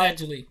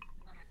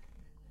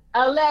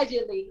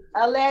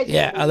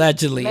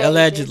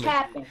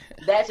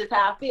 That's just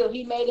how I feel.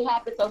 He made it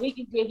happen so he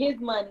can get his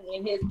money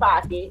in his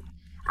pocket.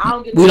 I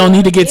don't give a We don't damn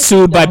need to get if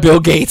sued he by don't Bill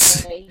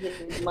Gates. donate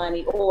his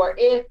money, or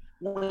if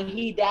when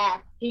he dies,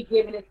 he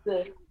giving it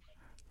to.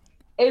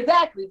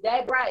 Exactly,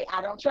 that's right.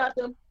 I don't trust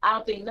him. I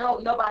don't think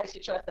nobody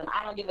should trust him.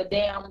 I don't give a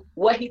damn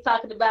what he's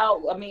talking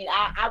about. I mean,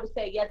 I would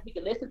say yes, we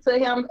can listen to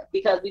him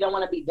because we don't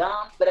want to be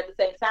dumb, but at the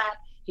same time,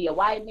 he a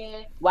white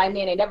man. White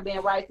men ain't never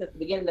been right since the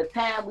beginning of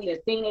time. We done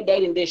seen it.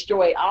 They done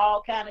destroyed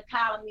all kind of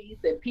colonies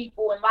and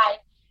people and life.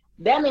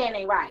 That man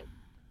ain't right.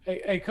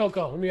 Hey,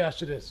 Coco, let me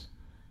ask you this: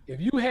 if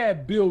you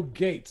had Bill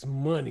Gates'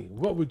 money,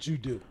 what would you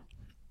do?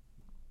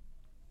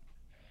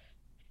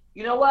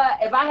 You know what?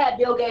 If I had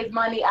Bill Gates'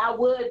 money, I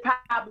would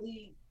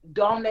probably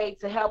donate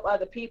to help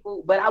other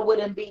people, but I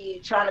wouldn't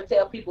be trying to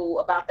tell people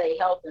about their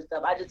health and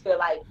stuff. I just feel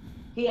like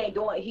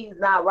he's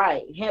not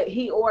right.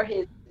 He or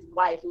his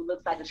wife, who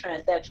looks like a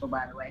transsexual,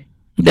 by the way.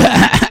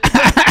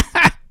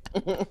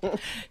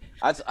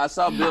 I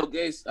saw Bill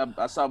Gates.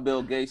 I saw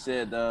Bill Gates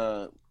said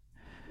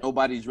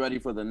nobody's ready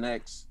for the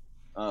next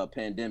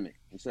pandemic.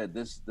 He said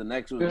the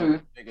next was gonna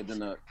be bigger than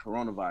the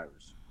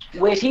coronavirus,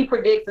 which he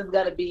predicts is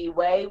going to be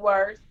way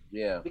worse.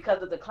 Yeah,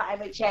 because of the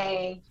climate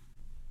change,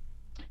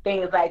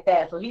 things like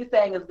that. So he's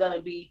saying it's going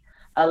to be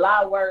a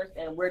lot worse,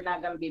 and we're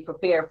not going to be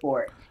prepared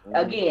for it.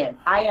 Again,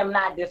 I am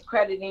not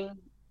discrediting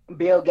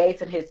Bill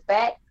Gates and his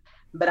facts,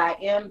 but I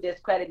am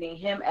discrediting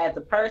him as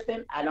a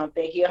person. I don't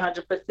think he's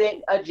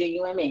 100% a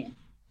genuine man.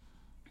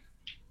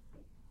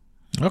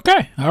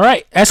 Okay, all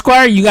right,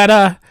 Esquire, you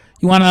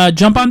want to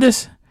jump on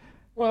this?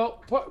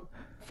 Well,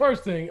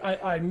 first thing,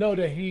 I know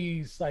that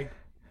he's like,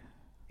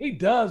 he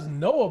does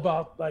know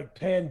about like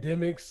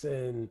pandemics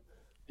and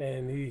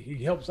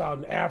he helps out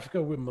in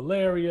Africa with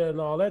malaria and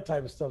all that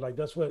type of stuff. Like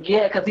that's what.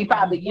 Yeah, because he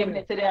probably giving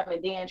it to them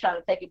and then trying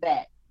to take it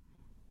back.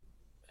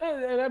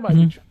 And that might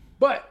be true,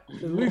 but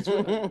at least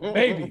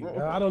maybe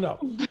I don't know.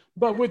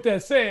 But with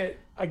that said,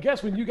 I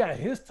guess when you got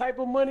his type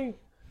of money,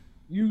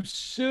 you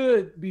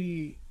should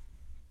be,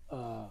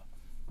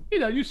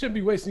 you shouldn't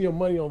be wasting your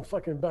money on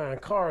fucking buying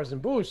cars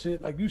and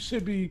bullshit. Like you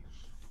should be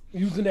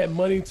using that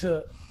money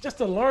to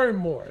learn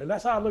more, and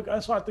that's how I look.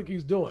 That's what I think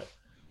he's doing.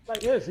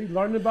 Like yes, he's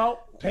learning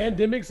about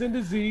pandemics and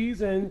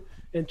disease and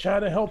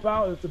trying to help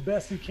out as the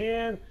best he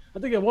can. I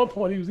think at one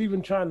point he was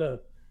even trying to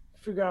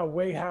figure out a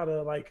way how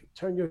to like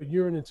turn your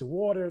urine into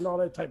water and all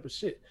that type of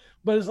shit.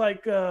 But it's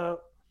like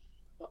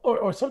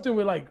or something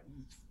with like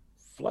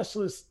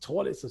flushless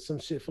toilets or some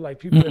shit for like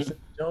people that's in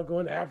the jungle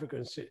in Africa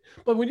and shit.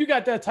 But when you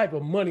got that type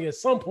of money, at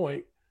some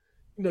point,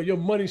 your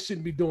money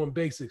shouldn't be doing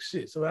basic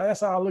shit. So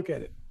that's how I look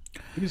at it.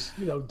 He's,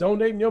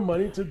 donating your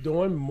money to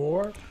doing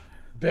more,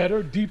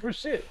 better, deeper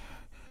shit.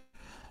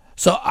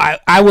 So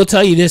I will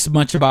tell you this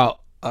much about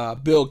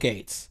Bill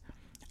Gates.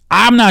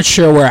 I'm not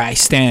sure where I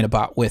stand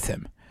with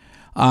him.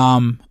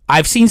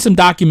 I've seen some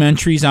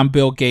documentaries on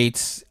Bill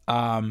Gates,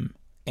 and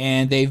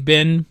they've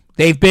been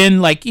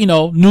like,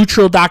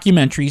 neutral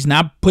documentaries,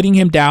 not putting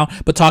him down,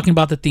 but talking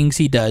about the things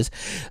he does.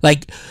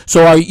 Like,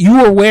 so are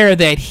you aware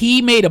that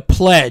he made a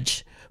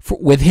pledge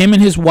with him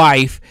and his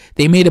wife?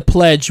 They made a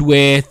pledge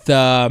with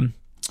the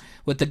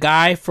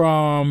guy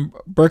from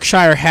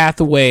Berkshire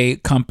Hathaway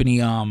company,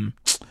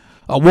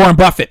 Warren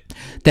Buffett,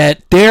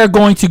 that they're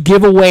going to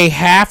give away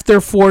half their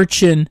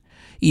fortune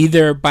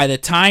either by the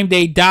time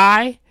they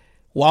die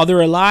while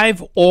they're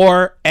alive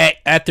or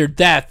at their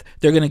death.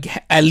 They're going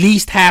to at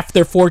least half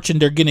their fortune.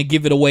 They're going to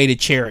give it away to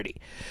charity.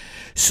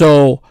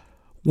 So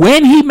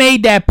when he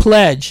made that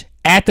pledge,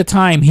 at the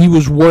time, he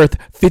was worth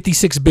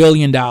 $56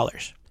 billion.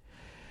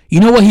 You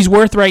know what he's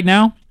worth right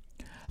now?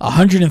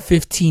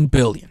 $115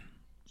 billion.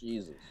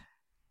 Jesus.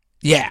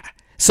 Yeah.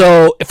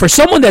 So for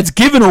someone that's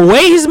giving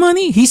away his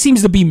money, he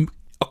seems to be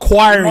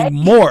acquiring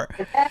more.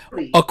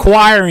 Exactly.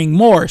 Acquiring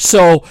more.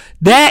 So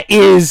that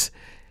is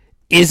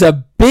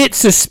a bit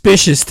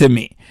suspicious to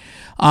me.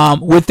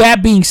 With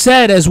that being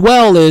said, as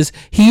well as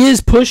he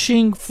is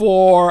pushing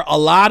for a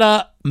lot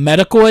of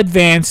medical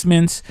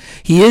advancements.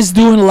 He is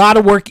doing a lot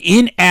of work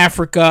in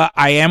Africa.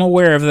 I am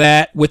aware of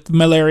that with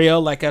malaria,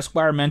 like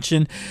Esquire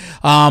mentioned.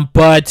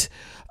 But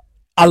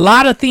a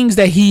lot of things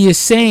that he is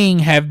saying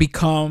have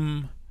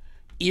become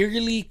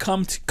eerily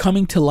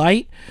coming to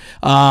light.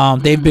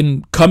 They've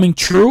been coming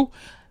true.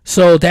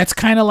 So that's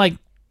kind of like,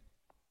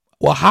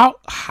 well,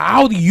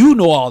 how do you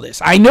know all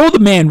this? I know the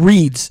man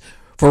reads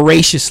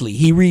voraciously.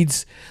 He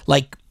reads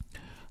like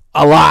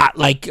a lot.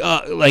 Like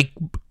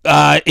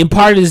in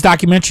part of this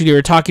documentary, they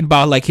were talking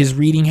about like his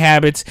reading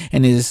habits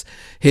and his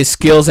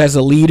skills as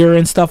a leader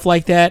and stuff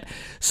like that.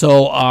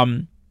 So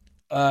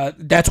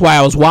that's why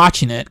I was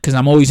watching it, because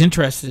I'm always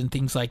interested in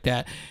things like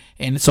that.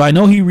 And so I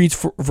know he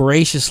reads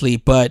voraciously,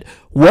 but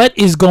what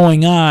is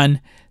going on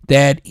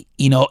that,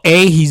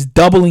 he's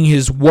doubling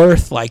his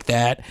worth like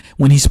that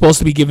when he's supposed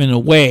to be giving it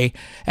away,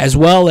 as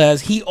well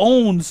as he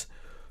owns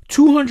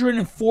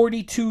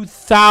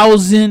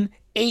 242,000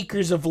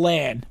 acres of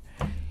land.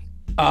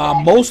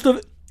 Most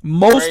of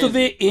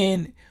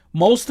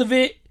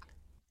it,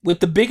 with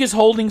the biggest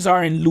holdings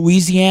are in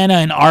Louisiana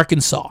and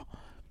Arkansas.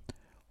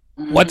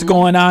 What's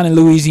going on in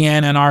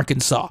Louisiana and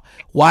Arkansas?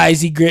 Why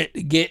is he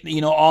get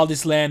all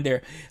this land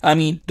there? I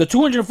mean, the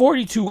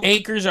 242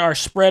 acres are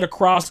spread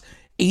across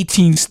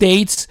 18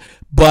 states,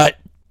 but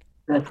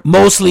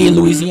mostly in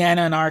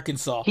Louisiana and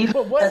Arkansas.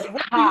 But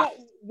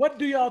what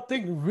do y'all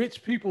think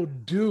rich people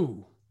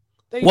do?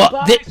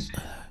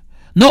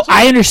 No,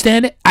 I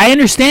understand it. I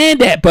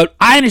understand that, but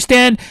I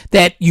understand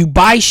that you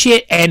buy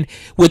shit, and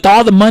with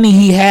all the money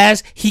he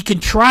has, he can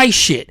try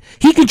shit.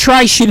 He can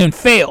try shit and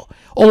fail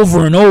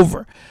over and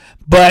over.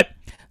 But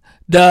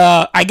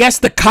I guess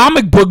the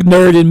comic book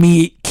nerd in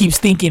me keeps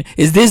thinking,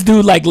 is this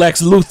dude like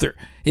Lex Luthor?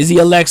 Is he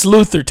a Lex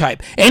Luthor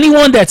type?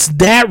 Anyone that's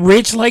that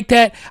rich like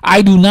that,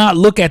 I do not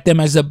look at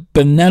them as a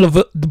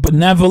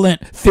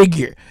benevolent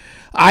figure.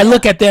 I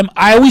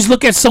always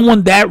look at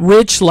someone that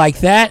rich like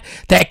that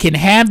can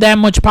have that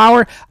much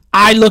power.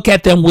 I look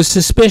at them with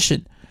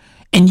suspicion.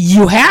 And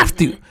you have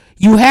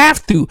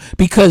to,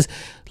 because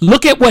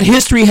look at what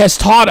history has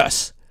taught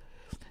us.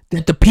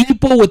 That the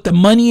people with the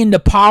money and the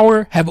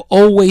power have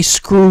always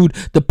screwed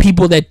the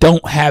people that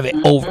don't have it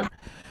over.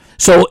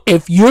 So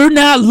if you're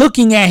not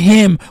looking at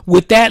him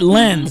with that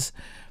lens,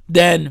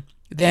 then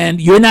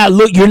you're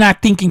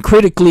not thinking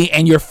critically,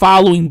 and you're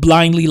following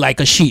blindly like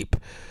a sheep.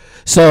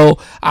 So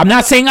I'm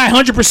not saying I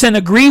 100%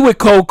 agree with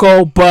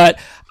Coco, but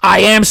I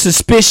am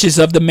suspicious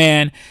of the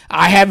man.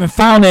 I haven't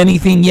found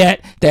anything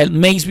yet that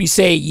makes me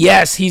say,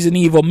 yes, he's an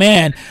evil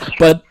man.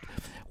 But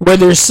where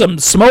there's some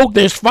smoke,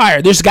 there's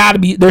fire.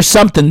 There's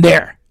something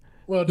there.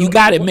 Well, you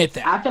got to admit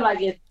that. I feel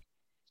like it's,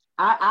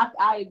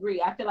 I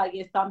agree. I feel like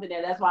it's something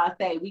that's why I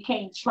say we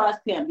can't trust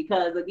him,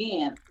 because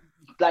again,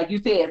 like you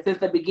said, since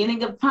the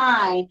beginning of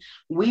time,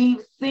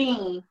 we've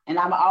seen, and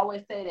I'm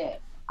always say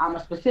that, I'm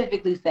gonna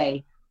specifically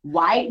say,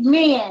 white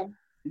men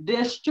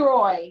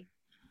destroy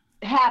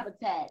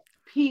habitat,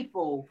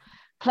 people,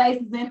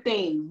 places, and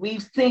things.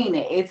 We've seen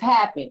it. It's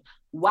happened.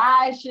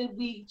 Why should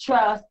we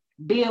trust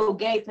Bill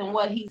Gates and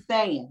what he's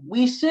saying?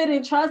 We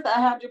shouldn't trust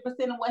 100%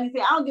 of what he's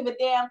saying. I don't give a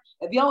damn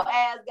if your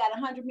ass got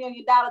 $100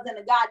 million in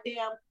a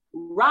goddamn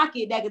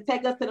rocket that could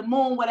take us to the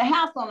moon with a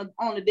house on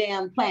the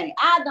damn planet.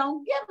 I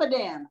don't give a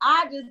damn.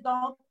 I just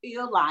don't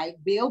feel like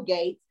Bill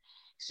Gates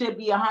should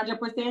be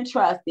 100%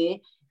 trusted.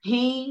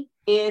 He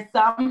is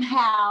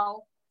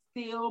somehow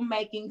still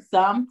making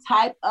some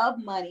type of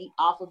money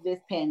off of this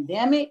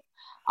pandemic,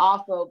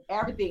 off of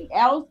everything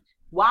else.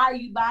 Why are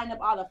you buying up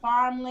all the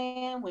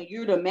farmland when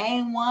you're the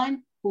main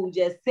one who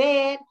just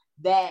said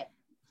that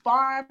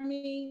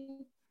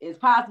farming is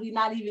possibly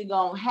not even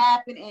going to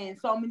happen in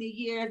so many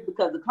years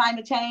because of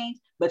climate change,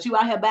 but you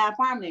out here buying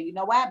farmland? You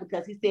know why?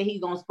 Because he said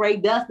he's going to spray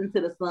dust into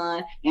the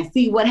sun and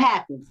see what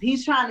happens.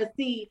 He's trying to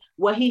see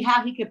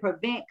how he can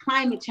prevent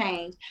climate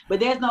change, but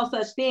there's no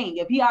such thing.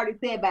 If he already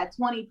said by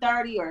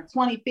 2030 or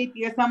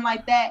 2050 or something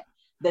like that,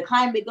 the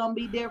climate going to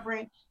be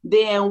different,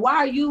 then what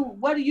are you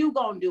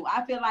going to do?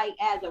 I feel like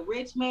as a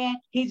rich man,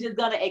 he's just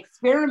going to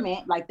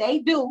experiment like they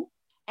do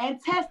and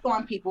test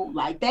on people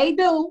like they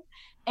do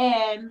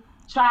and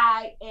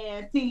try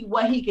and see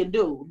what he can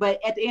do. But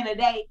at the end of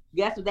the day,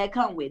 guess what that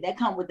come with? That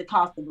come with the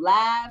cost of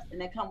lives,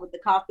 and that come with the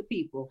cost of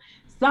people.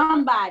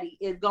 Somebody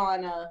is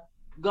gonna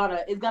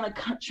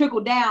trickle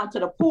down to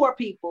the poor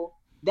people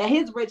that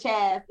his rich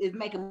ass is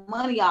making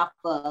money off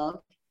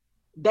of,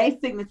 their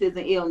sicknesses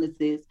and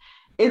illnesses.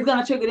 It's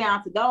gonna trickle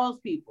down to those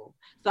people.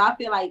 So I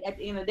feel like at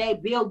the end of the day,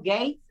 Bill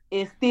Gates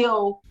is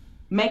still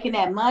making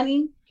that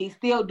money. He's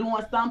still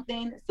doing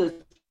something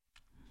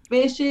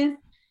suspicious.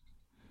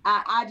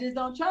 I just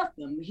don't trust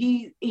him.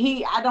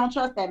 I don't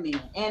trust that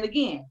man. And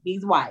again,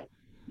 he's white.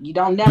 You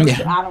don't never.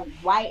 Yeah.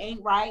 White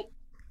ain't right.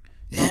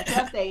 Don't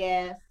trust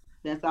their ass.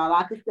 That's all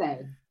I can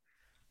say.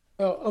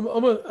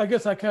 I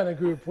guess I kind of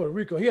agree with Puerto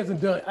Rico. I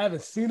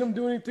haven't seen him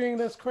do anything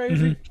that's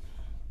crazy,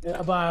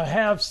 but I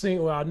have seen,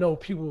 or I know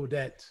people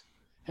that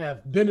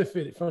have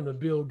benefited from the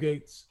Bill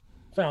Gates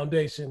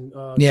Foundation.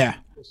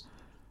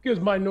 Gives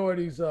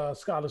minorities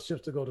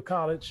scholarships to go to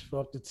college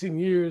for up to 10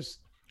 years.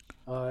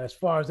 As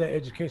far as that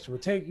education will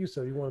take you.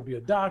 So you want to be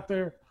a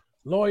doctor,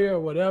 lawyer,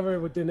 or whatever,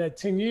 within that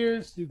 10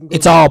 years, you can go.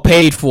 It's all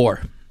paid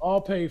for. All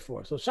paid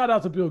for. So shout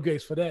out to Bill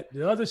Gates for that.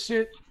 The other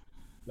shit,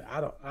 I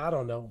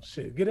don't know.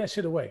 Shit, get that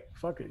shit away.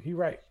 Fuck it. He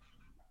right.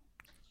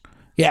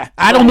 Yeah,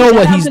 I don't know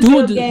what he's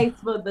doing. Bill Gates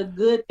for the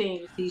good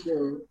things he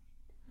do.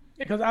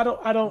 Because I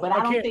don't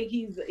think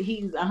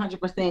he's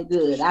 100%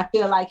 good. I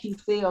feel like he's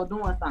still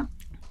doing something.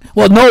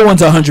 Well, no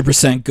one's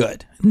 100%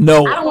 good.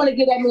 No. I don't want to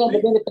give that man the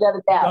benefit of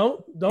the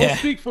doubt.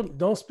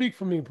 Don't speak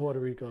for me, Puerto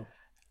Rico.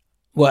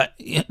 What?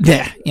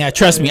 Yeah.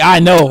 Trust me, I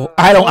know.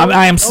 I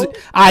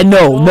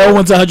know. No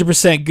one's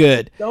 100%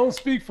 good. Don't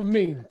speak for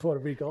me, Puerto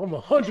Rico. I'm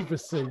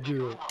 100%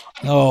 good.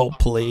 Oh,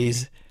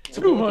 please.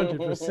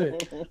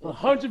 200%. 100%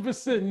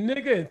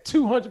 nigga and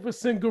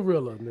 200%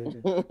 gorilla,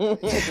 nigga.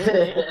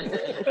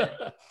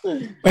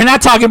 We're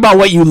not talking about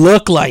what you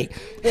look like.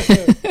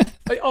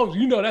 Oh,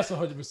 you know that's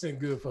 100%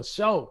 good for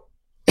sure.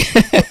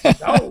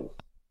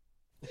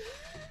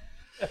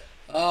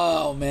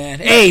 Oh man.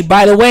 Hey,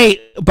 by the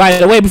way,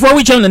 before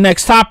we jump to the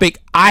next topic,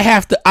 I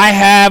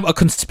have a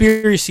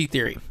conspiracy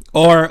theory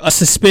or a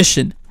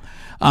suspicion.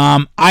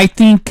 I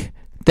think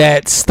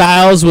that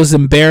Styles was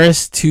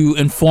embarrassed to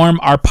inform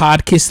our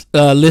podcast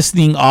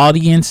listening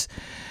audience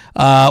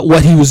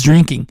what he was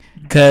drinking.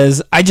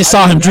 because I just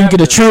saw him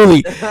drinking a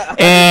Truly,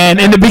 and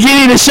in the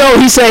beginning of the show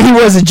he said he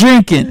wasn't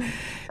drinking.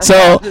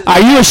 So,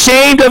 are you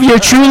ashamed of your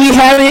Truly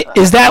habit?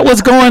 Is that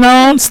what's going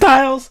on,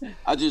 Styles?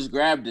 I just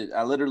grabbed it.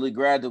 I literally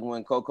grabbed it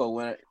when Coco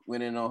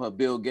went in on her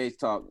Bill Gates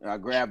talk. I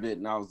grabbed it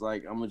and I was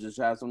like, I'm gonna just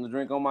have something to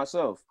drink on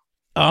myself.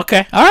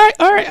 Okay, all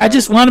right. I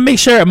just want to make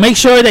sure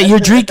that you're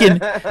drinking,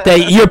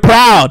 that you're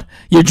proud.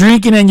 You're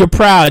drinking and you're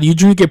proud. You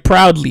drink it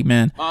proudly,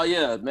 man. Oh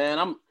yeah,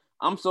 man.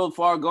 I'm so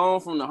far gone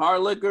from the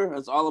hard liquor.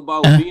 It's all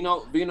about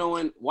vino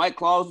and White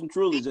Claws and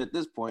Trulies at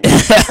this point.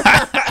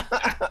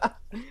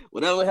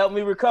 Whatever help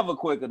me recover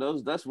quicker,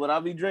 that's what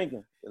I'll be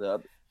drinking.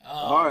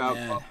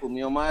 I'll put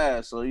me on my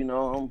ass. So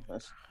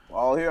that's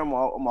all here. I'm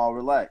all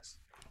relaxed.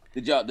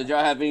 Did y'all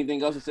have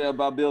anything else to say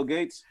about Bill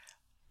Gates?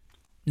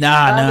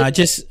 Nah. I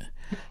just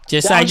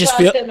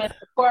feel. Him and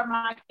support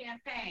my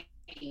campaign.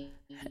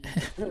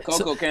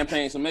 Coco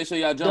campaign. So make sure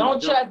y'all jump.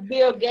 Don't trust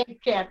Bill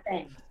Gates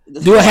campaign.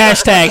 Do a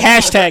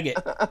hashtag it.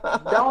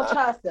 Don't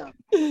trust him.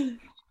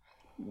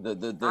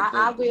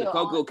 The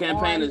Coco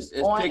campaign is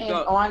picked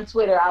up on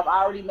Twitter. I've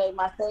already made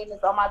my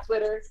statements on my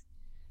Twitter.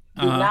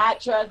 Do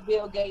not trust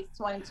Bill Gates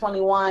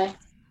 2021.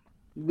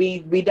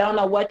 We don't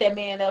know what that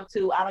man up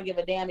to. I don't give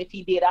a damn if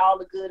he did all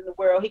the good in the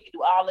world. He could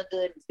do all the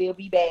good and still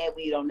be bad.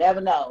 We don't never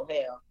know.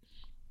 Hell,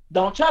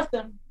 don't trust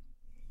him.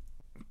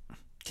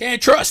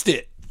 Can't trust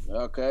it.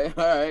 Okay,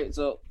 all right.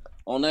 So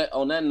on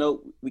that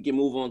note, we can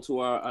move on to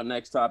our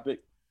next topic.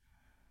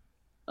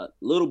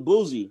 Little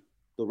Boozy,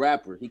 the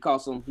rapper, he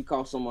caught some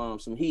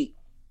heat.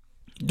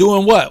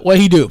 Doing what? What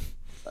he do?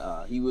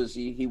 He was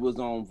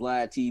on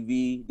Vlad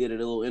TV, did a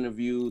little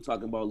interview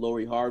talking about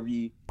Lori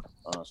Harvey,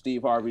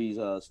 Steve Harvey's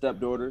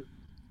stepdaughter.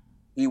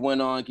 He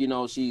went on,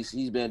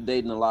 he's been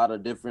dating a lot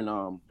of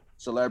different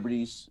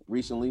celebrities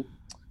recently.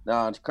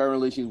 Now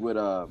currently she's with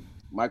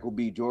Michael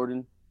B.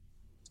 Jordan.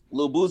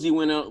 Lil Boozy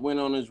went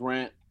on his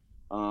rant,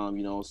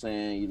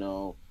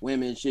 saying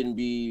women shouldn't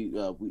be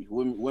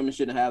women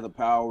shouldn't have the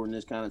power in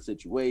this kind of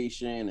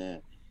situation,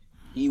 and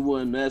he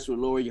wouldn't mess with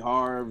Lori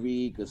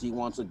Harvey because he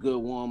wants a good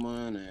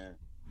woman, and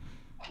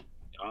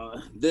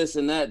this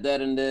and that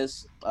and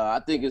this. I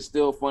think it's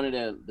still funny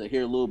to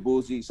hear Lil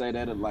Boozy say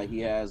that, like he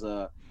has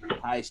a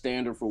high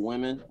standard for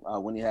women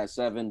when he has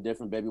 7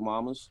 different baby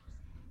mamas,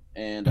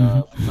 and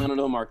none of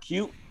them are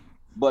cute.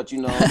 But the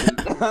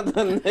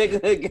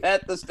nigga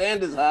got the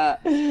standards high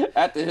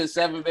after his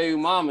 7 baby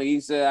mama. He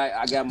said,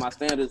 "I got my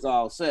standards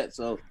all set,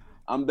 so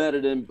I'm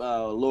better than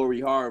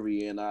Lori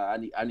Harvey, and I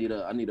need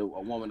a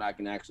woman I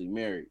can actually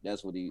marry."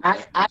 That's what he.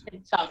 I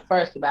can talk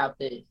first about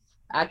this.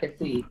 I can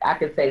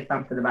say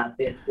something about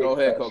this. Go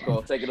ahead,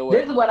 Coco. Take it away.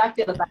 This is what I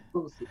feel about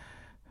Boosie.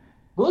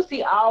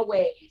 Boosie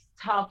always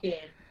talking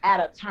at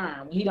a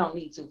term he don't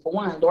need to. For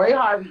one, Lori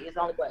Harvey is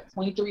only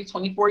 23,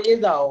 24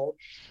 years old.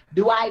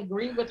 Do I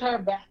agree with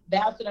her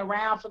bouncing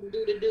around from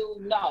dude to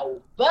dude?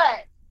 No.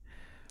 But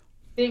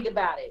think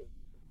about it.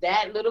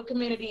 That little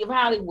community of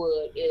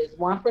Hollywood is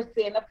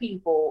 1% of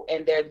people,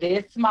 and they're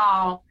this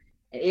small,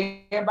 and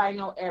everybody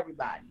know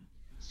everybody.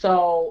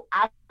 So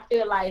I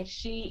feel like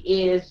she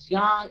is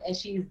young and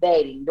she's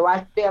dating. Do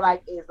I feel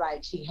like it's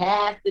like she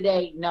has to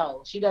date?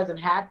 No, she doesn't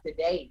have to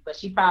date, but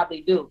she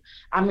probably do.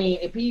 I mean,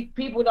 if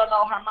people don't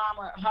know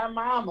her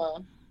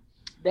mama,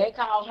 they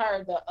call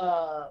her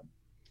the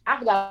I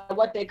forgot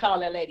what they call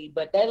that lady,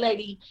 but that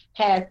lady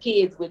has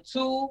kids with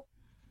 2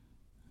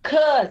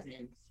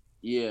 cousins.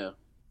 Yeah.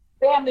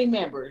 Family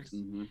members,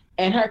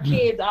 and her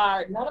kids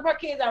none of her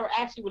kids are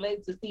actually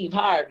related to Steve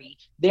Harvey.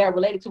 They're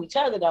related to each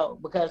other though,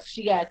 because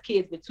she has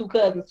kids with 2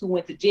 cousins who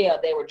went to jail.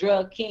 They were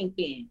drug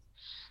kingpins.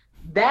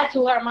 That's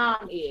who her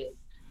mom is.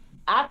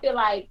 I feel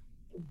like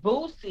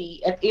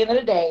Boosie, at the end of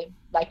the day,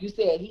 like you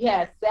said, he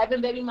has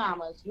 7 baby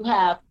mamas. You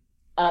have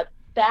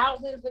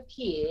thousands of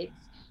kids.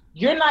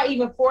 You're not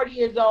even 40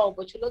 years old,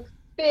 but you look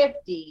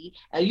 50,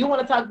 and you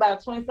want to talk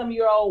about a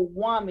 20-some-year-old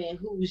woman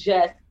who's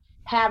just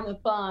having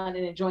fun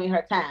and enjoying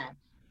her time.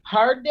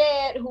 Her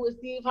dad, who is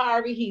Steve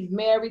Harvey, he's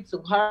married to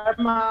her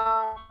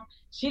mom.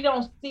 She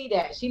don't see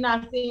that. She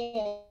not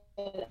seeing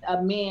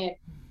a man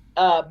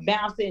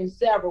bouncing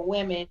several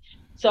women.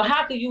 So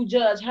how can you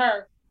judge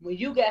her when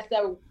you got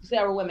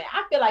several women?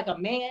 I feel like a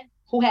man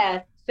who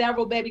has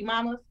several baby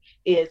mamas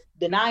is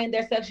denying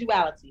their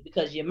sexuality,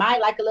 because you might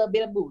like a little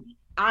bit of booty.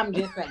 I'm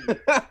just saying.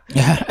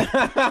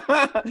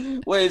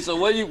 Wait, so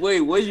where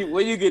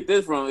you get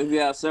this from? If you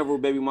have several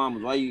baby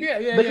mamas, why you?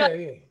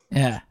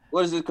 Yeah.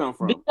 Where does this come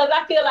from? Because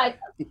I feel like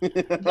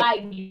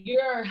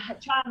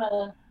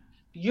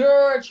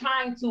you're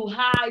trying to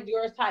hide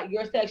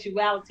your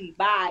sexuality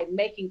by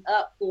making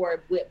up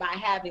for it by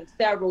having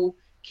several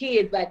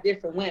kids by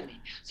different women.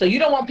 So you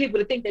don't want people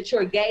to think that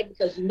you're gay,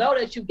 because you know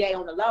that you're gay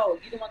on the low.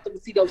 You don't want them to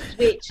see your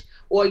switch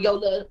or your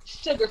little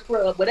sugar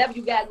scrub, whatever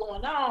you got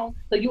going on.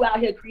 So you out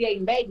here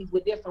creating babies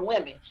with different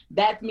women.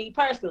 That's me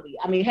personally.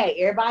 I mean, hey,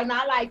 everybody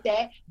not like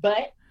that,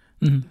 but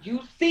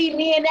you see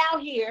men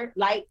out here,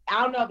 like,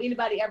 I don't know if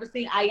anybody ever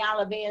seen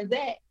Ayanna Van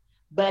Zant,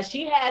 but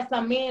she had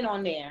some men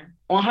on there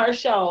on her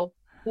show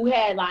who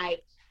had,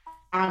 like,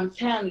 I'm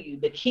telling you,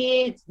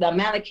 the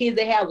amount of kids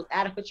they had was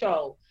out of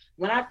control.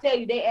 when I tell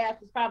you they ass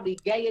is probably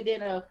gayer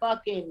than a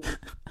fucking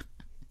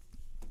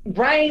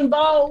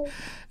rainbow,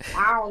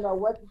 I don't know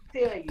what to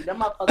tell you.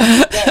 Them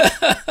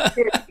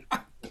motherfuckers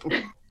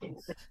gay.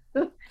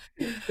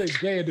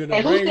 Gayer than a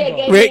And who said rainbow.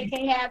 gay men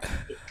can't have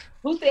kids?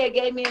 Who said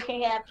gay men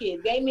can't have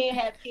kids? Gay men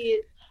have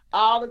kids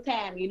all the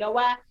time. You know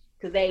why?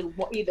 Because they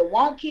either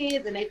want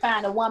kids and they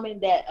find a woman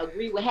that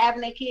agree with having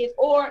their kids,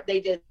 or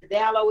they just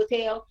down low as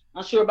hell,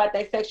 unsure about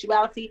their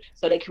sexuality,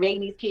 so they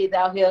creating these kids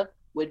out here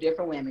with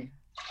different women.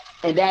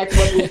 And that's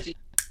what Boosie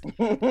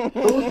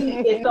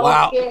is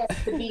so scared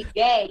to be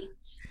gay.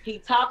 He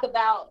talk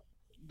about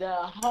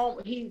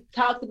he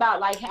talks about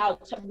like how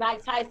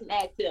Mike Tyson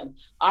asked him,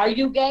 "Are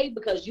you gay?"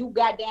 Because you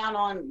got down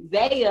on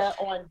Zaya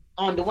on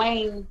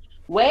Dwayne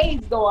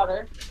Wade's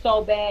daughter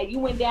so bad. You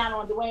went down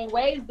on Dwayne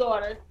Wade's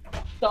daughter.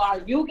 So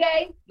are you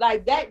gay?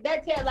 Like that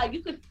tell like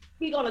you could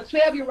speak on a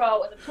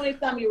 12-year-old and a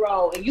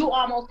 20-some-year-old and you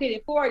almost hitting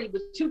 40,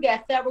 but you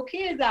got several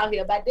kids out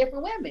here by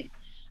different women.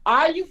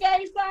 Are you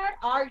gay, sir?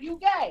 Are you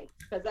gay?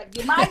 Because like,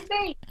 you might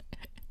be.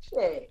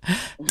 Shit.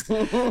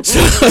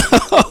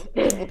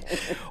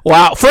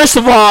 Wow. First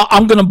of all,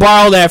 I'm gonna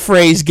borrow that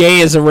phrase,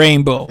 "gay as a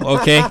rainbow."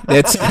 Okay,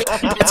 that's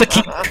a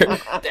keeper.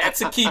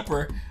 That's a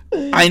keeper.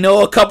 I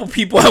know a couple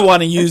people I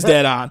want to use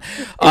that on.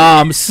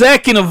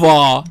 Second of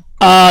all,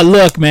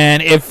 look, man,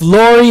 if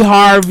Lori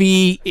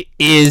Harvey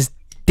is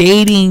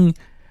dating,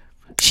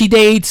 she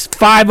dates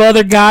 5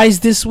 other guys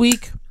this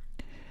week.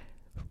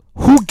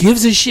 Who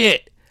gives a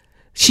shit?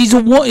 She's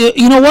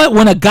you know what?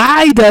 When a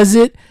guy does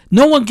it,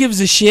 no one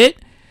gives a shit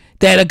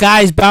that a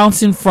guy's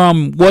bouncing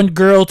from one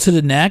girl to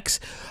the next.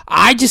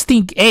 I just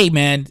think, hey,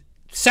 man,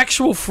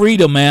 sexual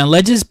freedom, man.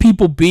 Let just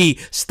people be.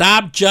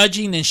 Stop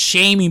judging and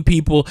shaming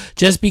people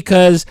just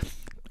because,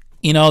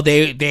 you know,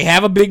 they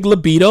have a big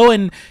libido.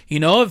 And, you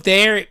know, if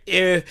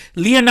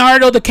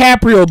Leonardo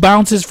DiCaprio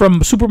bounces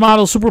from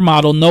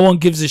supermodel, no one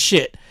gives a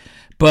shit.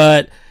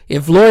 But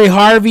if Lori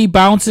Harvey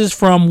bounces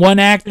from one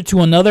actor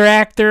to another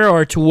actor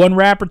or to one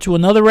rapper to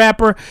another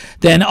rapper,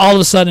 then all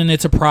of a sudden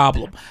it's a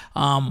problem.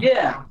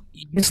 Yeah.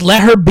 Just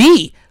let her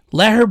be.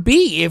 Let her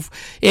be.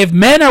 If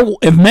men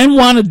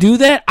want to do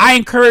that, I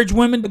encourage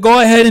women to go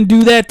ahead and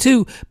do that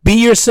too. Be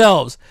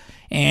yourselves.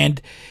 And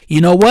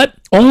you know what?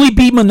 Only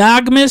be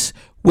monogamous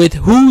with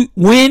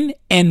when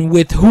and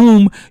with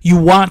whom you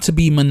want to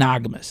be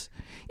monogamous.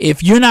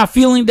 If you're not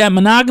feeling that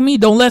monogamy,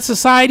 don't let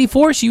society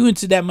force you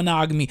into that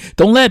monogamy.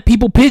 Don't let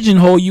people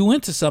pigeonhole you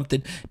into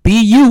something. Be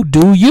you.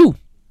 Do you.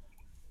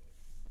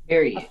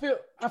 Period.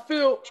 I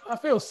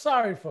feel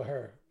sorry for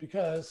her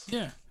because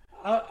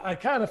I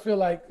kind of feel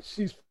like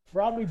she's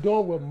probably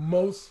doing what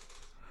most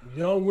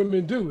young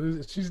women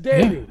do. She's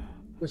dating,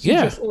 but she's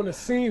just on the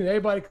scene and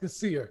everybody can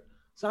see her.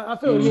 So I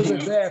feel a little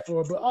bit bad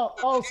for her. But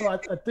also, I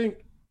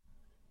think,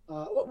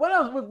 what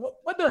else?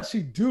 What does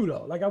she do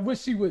though? Like I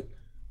wish she would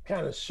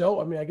kind of show.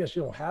 I mean, I guess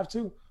you don't have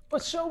to,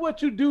 but show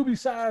what you do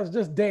besides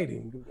just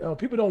dating.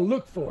 People don't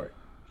look for it.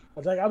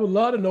 I would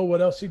love to know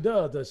what else she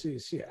does.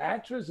 Is she an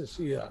actress? Is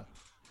she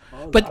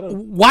But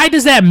why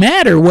does that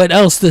matter? What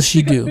else does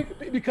she do?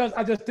 Because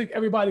I just think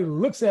everybody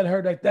looks at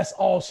her like that's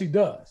all she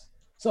does.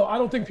 So I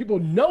don't think people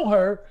know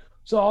her.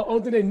 So the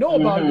only thing they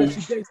know about her is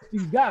that she dates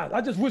these guys.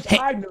 I just wish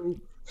I knew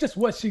just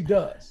what she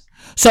does.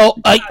 So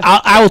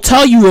I will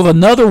tell you of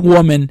another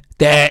woman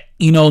that,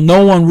 you know,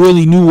 no one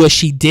really knew what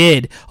she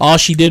did. All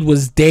she did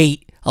was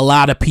date a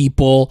lot of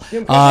people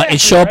and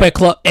show up at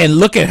club. And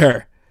look at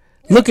her.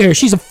 Look at her.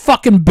 She's a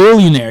fucking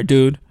billionaire,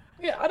 dude.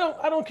 Yeah,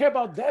 I don't care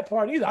about that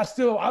part either. I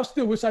still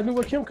wish I knew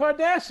what Kim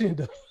Kardashian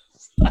does.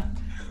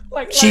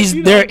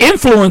 They're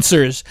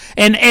influencers.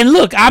 And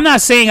look, I'm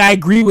not saying I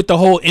agree with the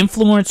whole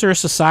influencer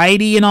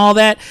society and all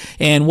that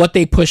and what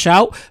they push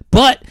out,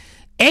 but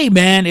hey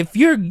man, if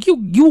you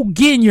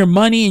getting your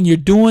money and you're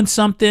doing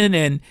something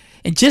and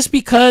just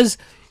because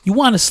you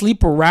want to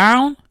sleep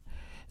around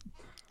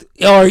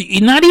or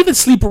not even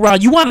sleep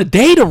around, you want to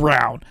date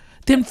around,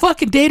 then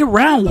fucking date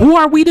around. Who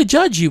are we to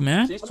judge you,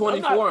 man? She's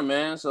 24,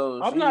 man.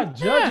 So I'm not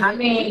judging. I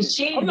mean,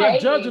 not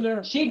judging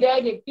her. She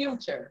dated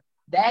Future.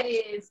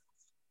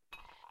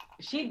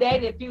 She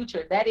dated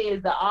Future. That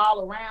is the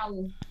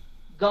all-around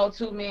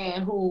go-to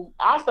man who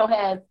also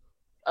has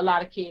a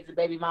lot of kids and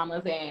baby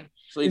mamas. And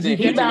so you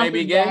think Future may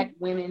be gay?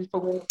 Women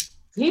for women.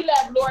 He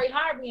left Lori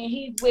Harvey and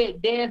he's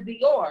with Des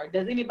Dior.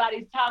 Does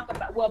anybody talk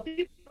about? Well,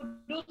 people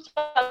do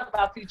talk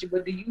about Future,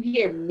 but do you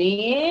hear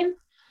men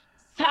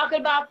talking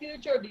about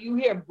Future? Do you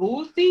hear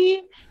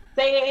Boosie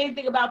saying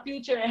anything about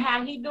Future and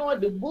how he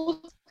doing? Do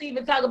Boosie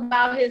even talk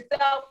about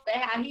himself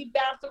and how he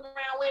bouncing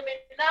around women?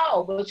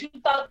 No, but you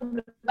talking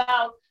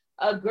about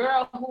a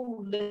girl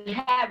who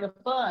having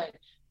fun,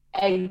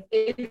 and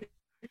it's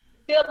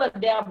still a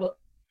double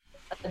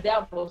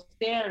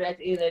standard at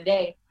the end of the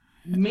day.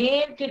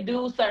 Men can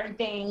do certain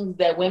things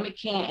that women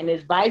can't, and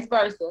it's vice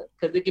versa,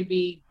 because it could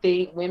be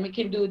things women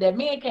can do that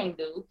men can't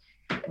do,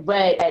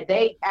 but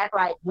they act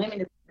like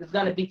women is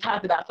going to be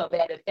talked about so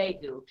bad if they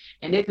do.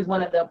 And this is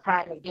one of the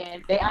prime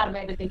again. They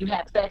automatically think you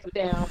have sex with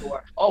them,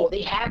 or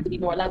they have to be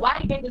more like, why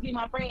you can't just be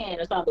my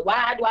friend or something?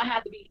 Why do I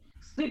have to be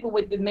sleeping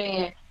with this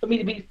man for me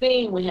to be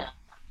seen with him?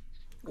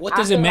 What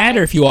does it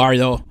matter if you are,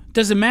 though?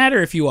 Doesn't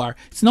matter if you are.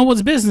 It's no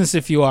one's business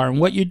if you are and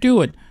what you're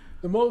doing.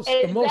 The most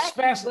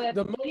fast,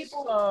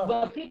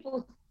 but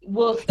people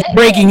will say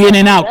breaking in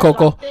and out, That's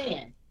Coco.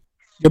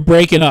 You're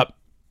breaking up.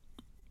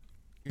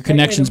 Your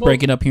connection's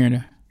breaking up here and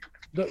there.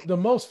 The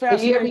most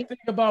fascinating thing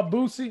about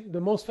Boosie,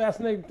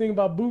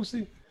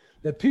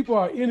 that people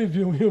are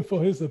interviewing him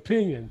for his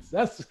opinions.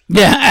 That's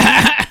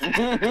that's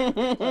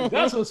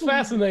what's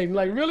fascinating.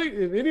 Like, really,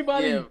 if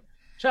anybody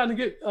trying to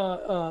get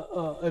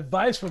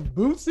advice from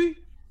Boosie,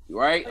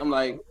 right? I'm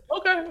like,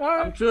 okay, all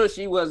right. I'm sure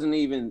she wasn't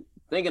even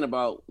thinking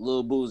about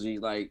Lil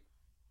Boosie. Like,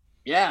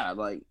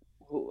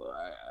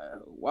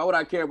 why would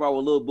I care about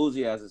what Lil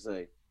Boosie has to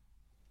say?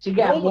 She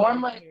got more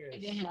money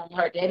than him.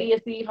 Her daddy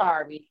is Steve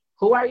Harvey.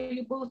 Who are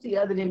you, Boosie,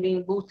 other than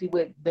being Boosie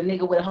with the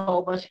nigga with a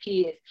whole bunch of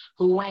kids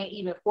who ain't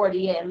even 40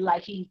 yet,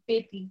 like he's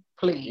 50?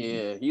 Please.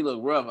 Yeah, he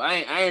look rough. I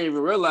ain't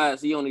even realize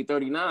he only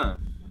 39.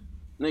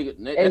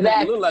 Nigga,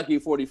 exactly. He look like he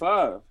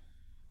 45.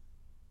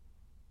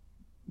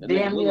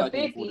 Damn near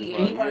 50,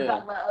 and he wanna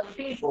talk about other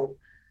people.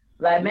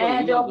 Like,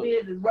 man, your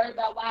business. Worry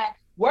about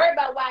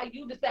why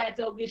you decide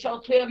to get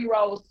your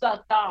 12-year-old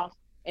sucked off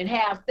and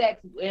have sex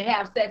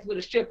with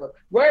a stripper.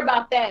 Worry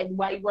about that and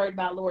why you worried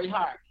about Lori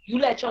Hart. You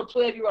let your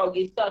 12-year-old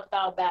get sucked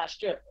off by a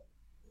stripper.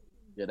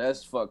 Yeah,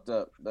 that's fucked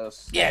up.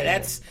 That's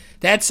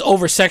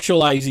over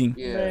sexualizing.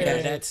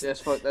 Yeah, that's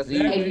fucked. That's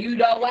evil. And you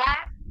know why?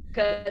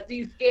 Because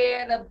he's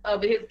scared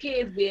of his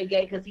kids being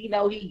gay because he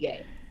know he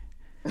gay.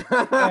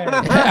 Hey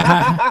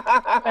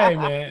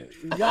man,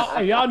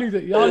 y'all need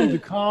to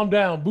calm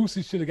down.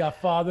 Boosie should have got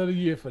Father of the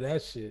Year for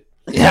that shit.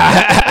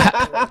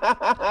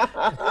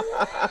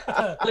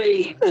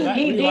 Please,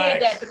 he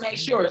did that to make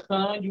sure,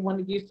 son. You want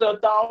to get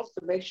sucked off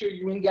to make sure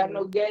you ain't got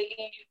no gay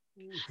in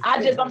you.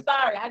 I'm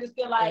sorry. I just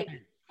feel like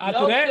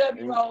after that,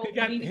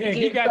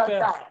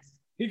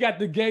 he got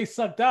the gay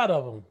sucked out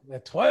of him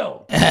at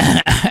 12.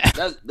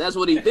 That's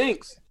what he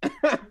thinks.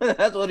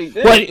 That's what he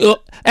thinks.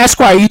 What,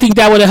 Esquire? You think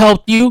that would have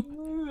helped you?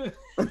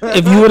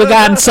 If you would have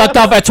gotten sucked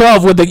off at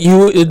 12,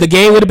 the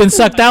gay would have been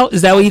sucked out?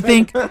 Is that what you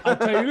think? I'll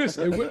tell you this,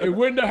 it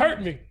wouldn't have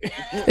hurt me.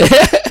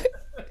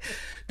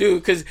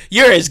 Dude, because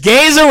you're as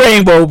gay as a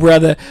rainbow,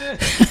 brother.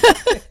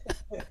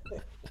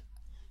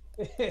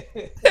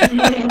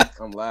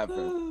 I'm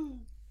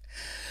laughing.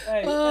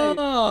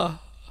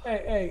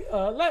 Hey,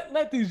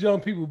 let these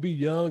young people be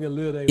young and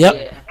live their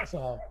life. That's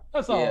all.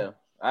 Yeah,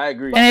 I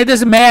agree. And it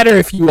doesn't matter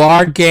if you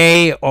are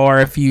gay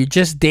or if you're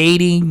just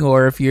dating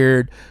or if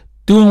you're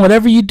doing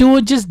whatever you're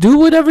doing, just do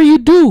whatever you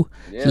do.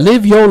 Yeah.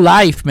 Live your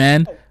life,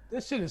 man.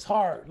 This shit is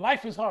hard.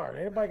 Life is hard.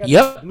 Everybody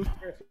got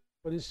blueprint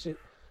for this shit.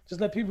 Just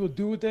let people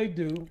do what they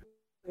do,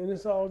 and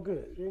it's all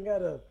good. You ain't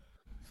gotta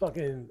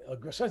fucking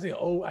especially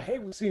old. I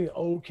hate seeing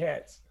old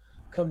cats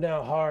come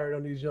down hard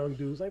on these young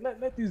dudes. Like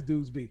let these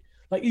dudes be.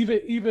 Like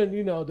even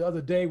the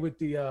other day with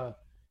the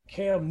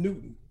Cam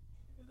Newton.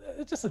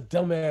 It's just a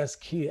dumbass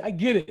kid. I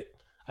get it.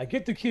 I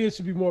get the kids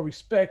should be more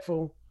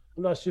respectful.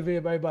 I'm not sure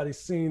if everybody's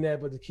seen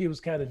that, but the kid was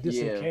kind of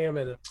dissing Cam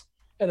at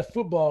a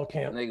football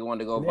camp. Nigga wanted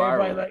to go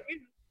viral.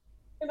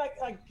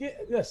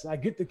 I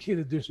get the kid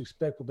is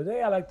disrespectful, but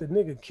they act like the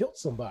nigga killed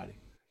somebody.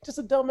 Just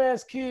a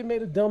dumbass kid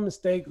made a dumb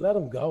mistake. Let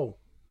him go.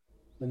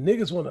 The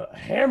niggas want to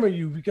hammer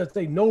you because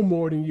they know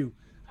more than you.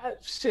 I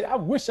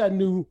wish I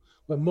knew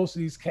what most of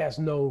these cats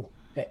know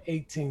at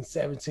 18,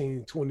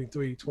 17,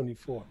 23,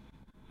 24.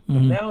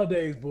 Mm-hmm.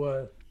 Nowadays,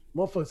 boy,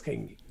 motherfuckers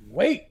can't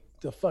wait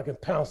to fucking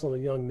pounce on a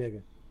young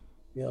nigga.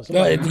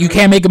 You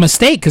can't make a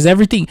mistake because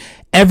everything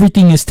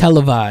is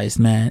televised,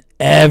 man.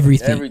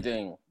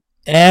 Everything.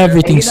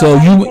 So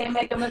you can't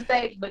make a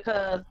mistake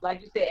because, like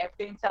you said,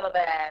 everything's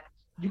televised.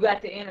 You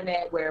got the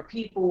internet where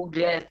people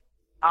just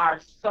are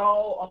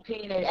so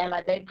opinionated and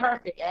like they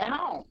perfect at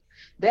home.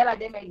 They're like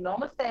they make no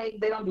mistakes.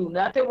 They don't do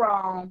nothing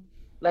wrong.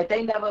 Like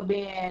they never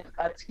been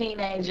a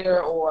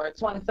teenager or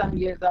 20-something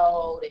years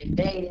old and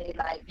dated.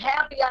 Like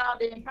half of y'all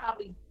didn't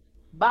probably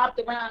bopped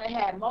around and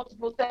had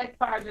multiple sex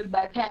partners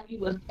by the time you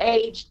was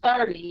age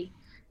 30,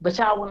 but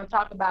y'all want to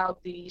talk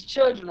about these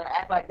children or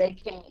act like they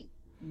can't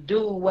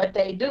do what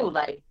they do.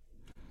 Like,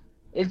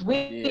 it's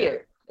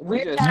weird.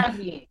 Weird times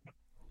being.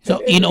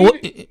 So,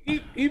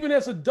 even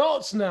as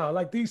adults now,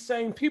 like these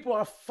same people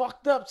are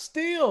fucked up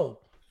still.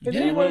 And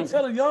then you want to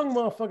tell a young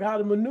motherfucker how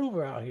to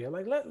maneuver out here.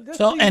 Like,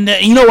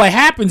 you know what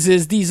happens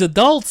is these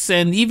adults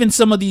and even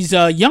some of these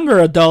younger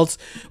adults,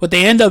 what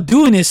they end up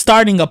doing is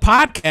starting a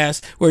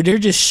podcast where they're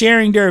just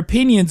sharing their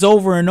opinions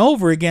over and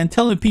over again,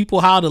 telling people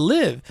how to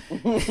live.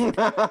 That's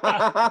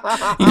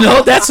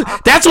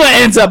what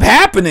ends up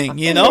happening.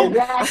 But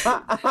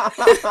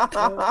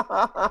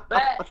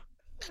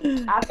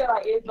I feel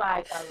like it's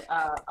like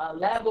a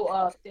level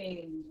of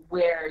thing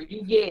where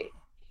you get.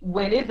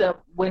 When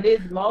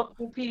it's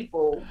multiple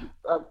people,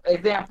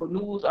 example,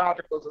 news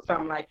articles or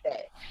something like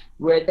that,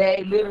 where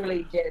they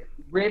literally just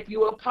rip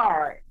you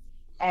apart,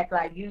 act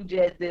like you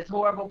just this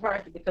horrible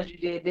person because you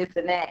did this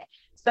and that.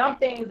 Some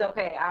things,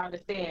 okay, I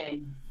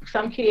understand.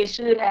 Some kids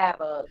should get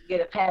a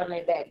pat on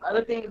their back.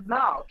 Other things,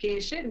 no.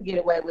 Kids shouldn't get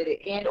away with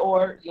it, and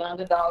or young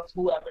adults,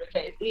 whoever the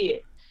case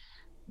is.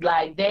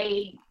 Like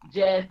they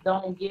just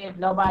don't give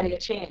nobody a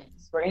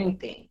chance for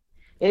anything.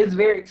 It's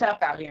very tough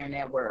out here in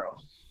that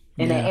world,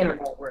 in the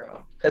internet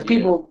world, because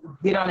people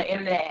get on the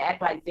internet and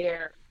act like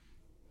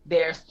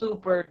they're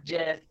super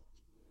just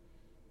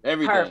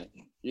everything. Perfect.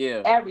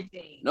 Yeah,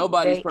 everything.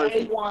 Nobody's they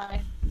perfect.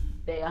 A1,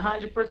 they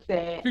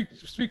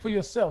 100%. Speak for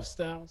yourself,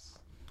 Styles.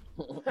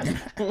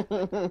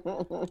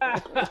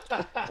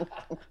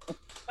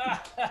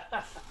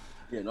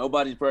 Yeah,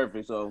 nobody's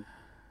perfect. So,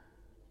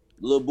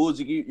 little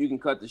bougie, you can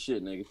cut the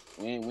shit, nigga.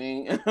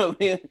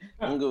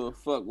 I don't give a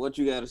fuck what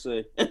you gotta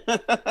say.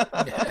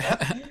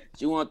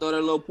 She want to throw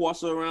that little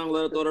poissa around,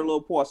 let her throw that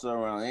little poissa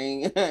around.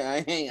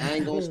 I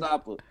ain't gonna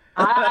stop her.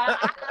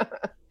 I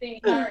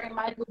think her and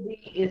Michael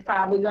B is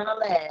probably gonna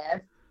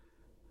last.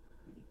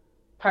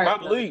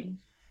 Probably.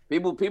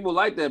 People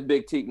like that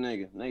big teeth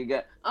nigga.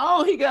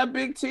 He got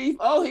big teeth.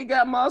 Oh, he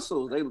got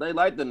muscles. They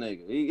like the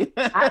nigga.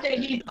 I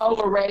think he's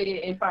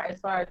overrated as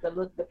far as the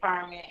look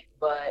department.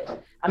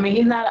 But I mean,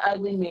 he's not an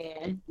ugly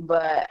man.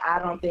 But I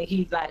don't think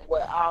he's like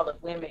what all the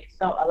women.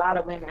 So a lot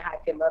of women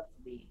hype him up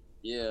to be.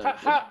 Yeah.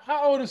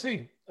 How old is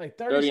he? Like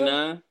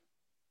 39.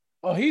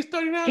 Oh, he's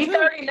 39. He's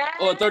 39.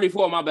 Oh,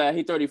 34. My bad.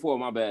 He 34.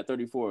 My bad.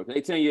 34. They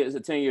 10 years.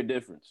 It's a 10-year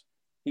difference.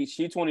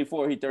 She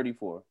 24. He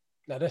 34.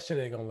 Now that shit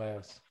ain't gonna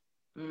last.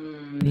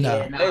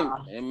 No.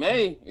 It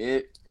may.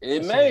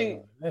 It may.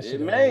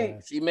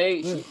 She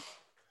may.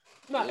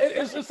 No,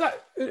 it's like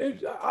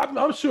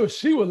I'm sure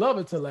she would love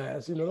it to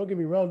last. You know, don't get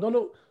me wrong. Don't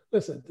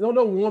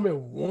no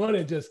woman want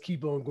to just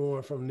keep on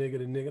going from nigga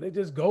to nigga. They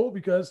just go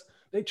because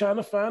they trying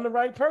to find the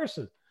right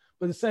person.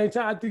 But at the same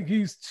time, I think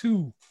he's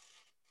too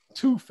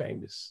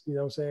famous. You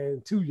know what I'm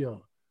saying? Too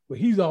young. But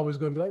he's always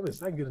going to be like,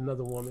 listen, I can get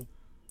another woman.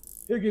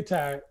 He'll get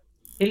tired.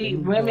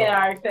 Women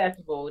are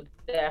accessible,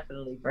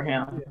 definitely for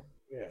him.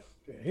 Yeah.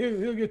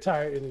 He'll get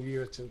tired in a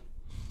year or two.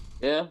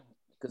 Yeah,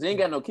 because he ain't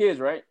got no kids,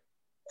 right?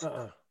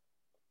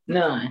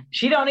 None.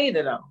 She don't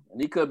either, though. And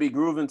he could be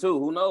grooving too.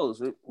 Who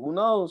knows?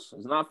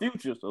 It's not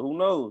Future, so who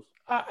knows?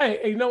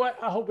 Hey, you know what?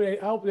 I hope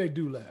they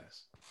do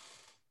last.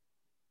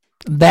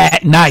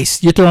 That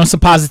nice. You're throwing some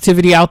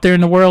positivity out there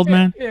in the world,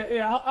 man.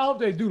 Yeah. I hope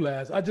they do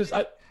last. I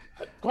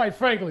quite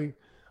frankly,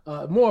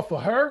 more for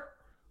her.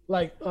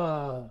 Like,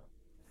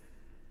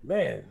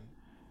 man,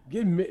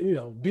 getting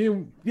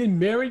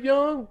married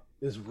young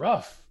is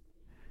rough.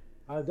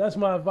 That's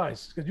my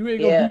advice, because you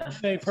ain't gonna be the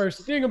same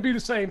person. You ain't gonna be the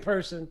same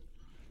person,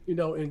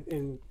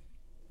 in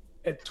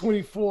at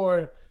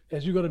 24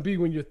 as you're gonna be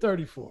when you're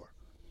 34.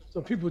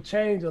 So people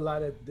change a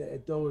lot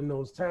in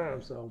those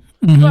times. So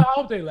but I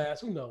hope they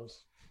last. Who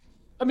knows?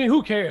 I mean,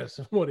 who cares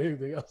more than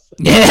anything else?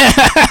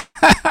 Yeah.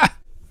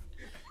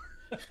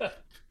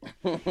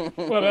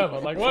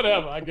 whatever.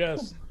 I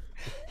guess.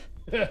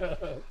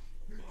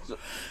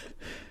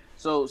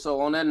 So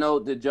on that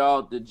note, did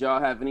y'all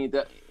have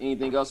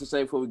anything else to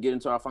say before we get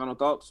into our final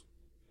thoughts?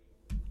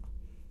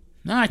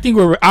 No, I think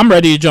I'm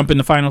ready to jump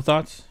into final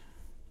thoughts.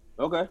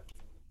 Okay.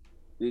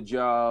 Who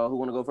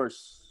want to go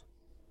first?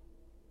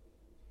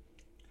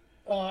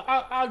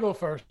 I'll go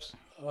first.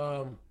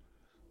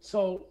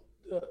 So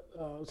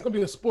it's gonna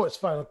be a sports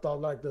final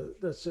thought, like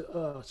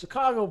the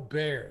Chicago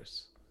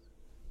Bears.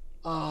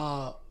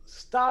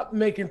 Stop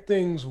making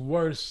things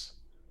worse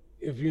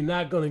if you're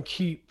not gonna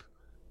keep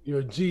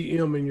your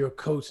GM and your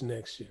coach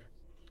next year.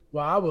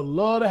 Well, I would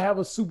love to have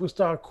a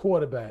superstar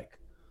quarterback.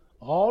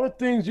 All the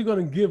things you're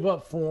going to give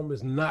up for him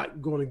is not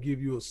going to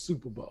give you a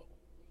Super Bowl.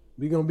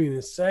 We're going to be in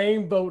the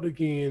same boat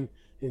again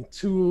in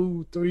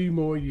 2-3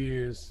 more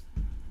years.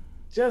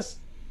 Just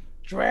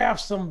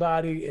draft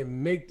somebody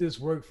and make this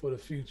work for the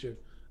future.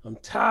 I'm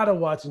tired of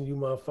watching you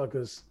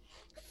motherfuckers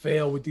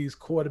fail with these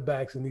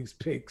quarterbacks and these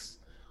picks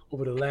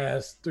over the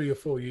last 3 or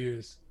 4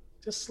 years.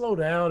 Just slow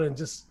down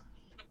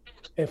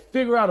and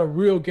figure out a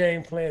real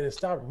game plan and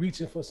stop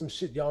reaching for some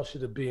shit y'all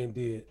should have been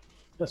did.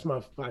 That's my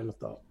final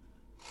thought.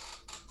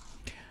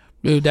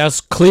 Dude, that's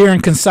clear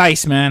and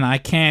concise, man. I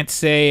can't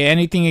say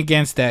anything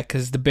against that,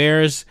 because the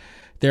Bears,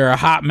 they're a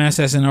hot mess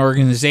as an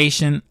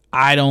organization.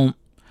 I don't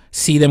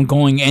see them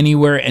going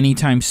anywhere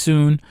anytime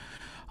soon.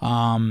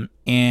 I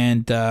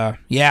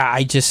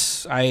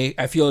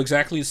feel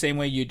exactly the same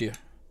way you do.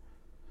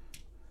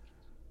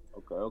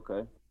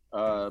 Okay.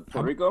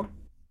 Puerto Rico?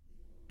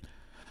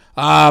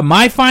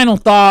 My final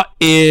thought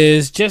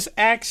is just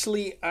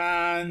actually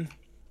on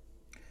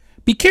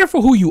be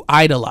careful who you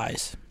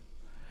idolize.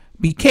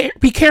 Be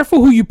careful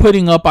who you're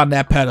putting up on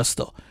that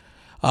pedestal.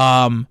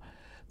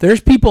 There's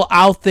people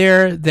out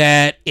there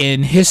that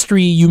in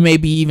history you may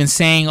be even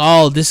saying,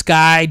 oh, this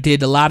guy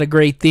did a lot of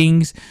great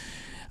things.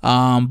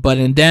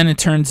 But then it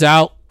turns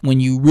out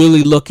when you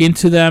really look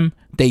into them,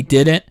 they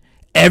didn't.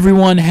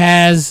 Everyone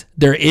has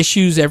their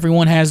issues.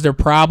 Everyone has their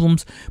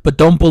problems. But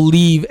don't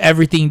believe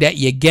everything that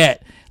you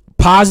get,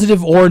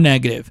 positive or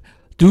negative.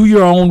 Do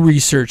your own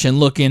research and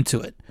look into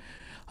it.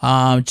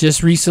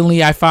 Just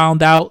recently, I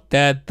found out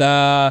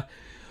that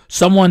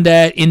someone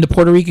that in the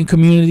Puerto Rican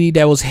community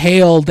that was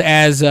hailed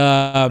as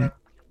a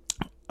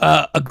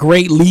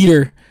great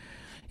leader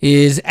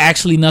was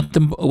actually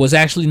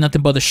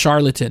nothing but a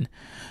charlatan.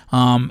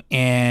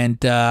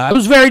 And I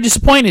was very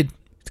disappointed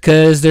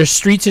because there's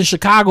streets in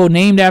Chicago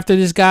named after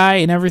this guy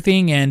and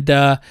everything, and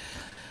it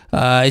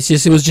was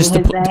just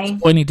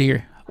disappointing to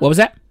hear. What was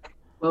that?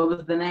 What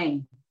was the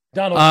name?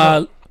 Donald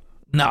Trump.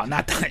 No,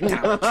 not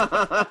Donald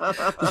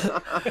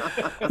Trump.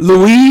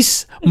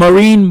 Luis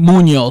Marin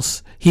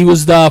Munoz. He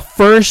was the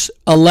first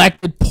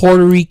elected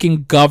Puerto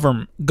Rican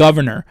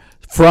governor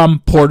from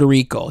Puerto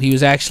Rico. He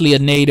was actually a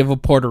native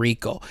of Puerto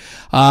Rico.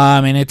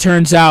 And it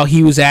turns out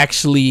he was a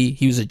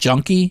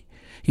junkie.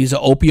 He was an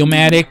opium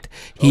addict.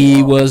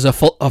 He was a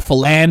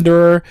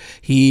philanderer.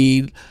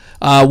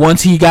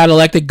 Once he got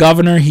elected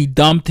governor, he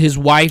divorced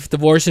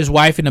his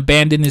wife, and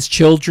abandoned his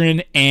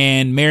children,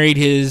 and married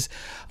his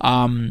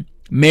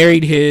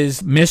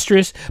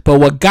mistress. But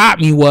what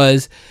got me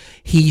was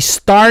he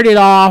started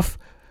off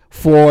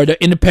for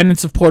the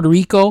independence of Puerto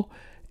Rico,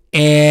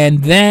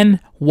 and then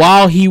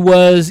while he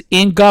was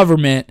in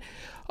government,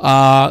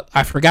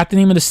 I forgot the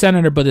name of the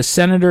senator, but the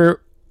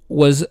senator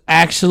was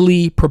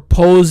actually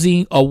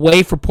proposing a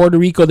way for Puerto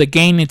Rico to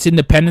gain its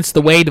independence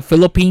the way the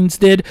Philippines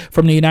did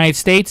from the United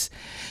States,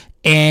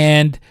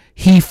 and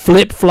he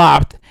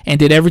flip-flopped and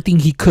did everything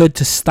he could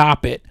to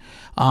stop it.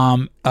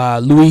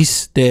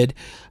 Luis did.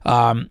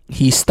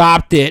 He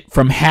stopped it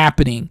from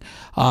happening.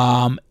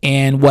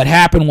 And what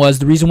happened was,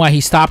 the reason why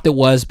he stopped it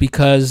was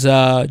because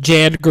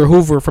J. Edgar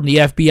Hoover from the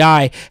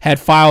FBI had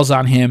files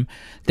on him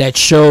that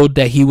showed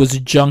that he was a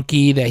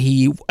junkie, that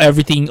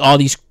all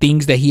these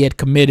things that he had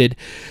committed.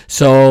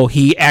 So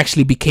he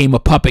actually became a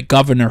puppet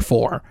governor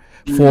for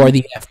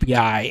the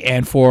FBI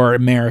and for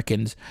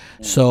Americans.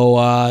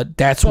 So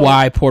that's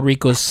why Puerto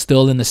Rico is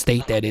still in the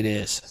state that it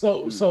is.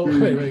 So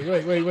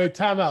wait,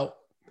 time out.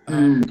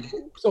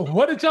 So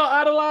what did y'all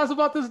idolize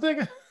about this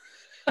nigga?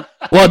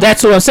 Well,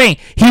 that's what I'm saying.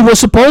 He was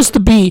supposed to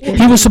be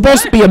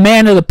a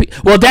man of the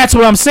people. Well, that's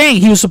what I'm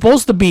saying. He was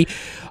supposed to be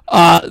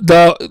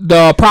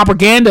the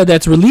propaganda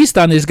that's released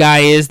on this guy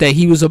is that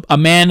he was a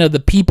man of the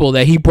people,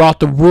 that he brought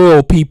the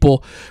rural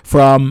people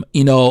from,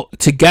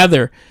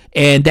 together,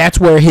 and that's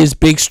where his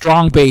big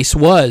strong base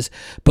was.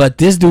 But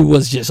this dude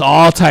was just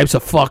all types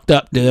of fucked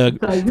up.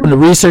 From the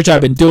research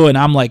I've been doing,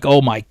 I'm like,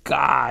 oh my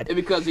God. And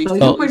because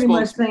you're pretty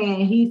much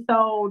saying he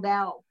sold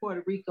out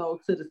Puerto Rico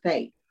to the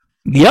state.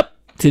 Yep,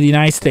 to the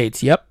United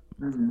States. Yep.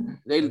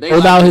 They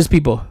sold out his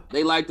people.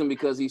 They liked him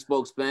because he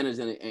spoke Spanish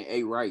and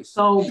ate rice.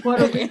 So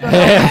Puerto Rico.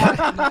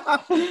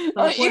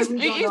 He's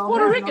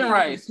Puerto Rican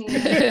rice.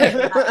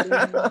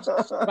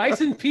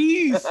 Rice and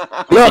peas.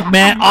 Look,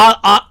 man, all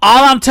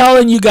I'm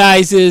telling you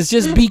guys is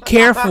just be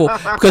careful,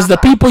 because the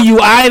people you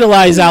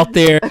idolize out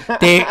there,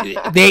 they're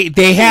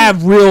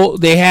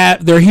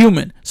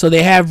human, so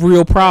they have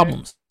real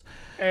problems.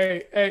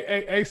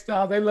 Hey,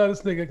 Styles, they love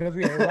this nigga because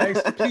he had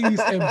rice, peas,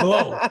 and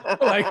blow.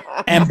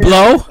 And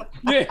blow?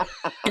 Yeah.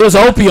 It was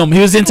opium. He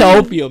was into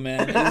opium,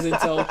 man. He was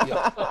into opium.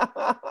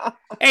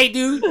 Hey,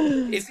 dude.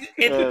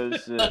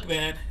 Look,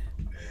 man.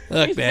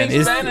 Look, man.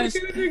 He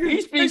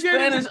speaks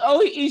Spanish.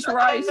 Oh, he eats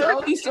rice.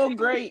 Oh, he's so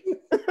great.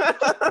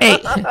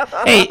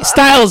 Hey,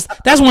 Styles,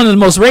 that's one of the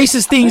most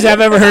racist things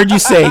I've ever heard you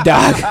say,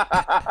 dog.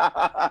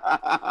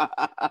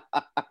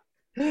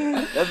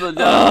 That's what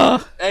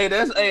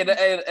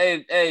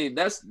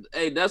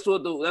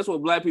that's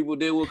what black people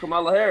did with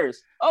Kamala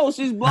Harris. Oh,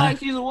 she's black,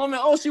 she's a woman.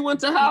 Oh, she went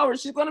to Howard.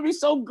 She's gonna be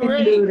so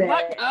great.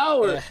 Black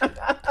Howard.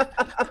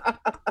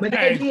 But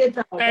they did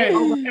though.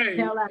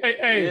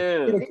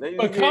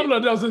 But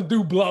Kamala doesn't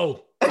do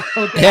blow.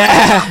 Okay.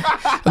 Yeah.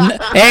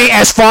 Hey,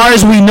 as far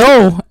as we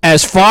know.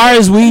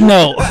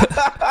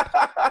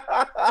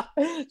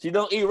 She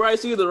don't eat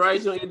rice either, right?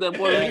 She don't eat that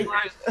Puerto Rican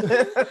rice.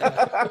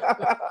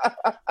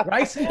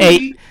 Rice and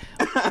hey.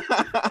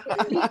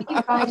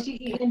 She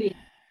eat Indian.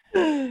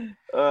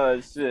 Oh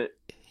shit.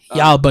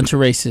 Y'all a bunch of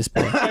racists,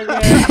 boy.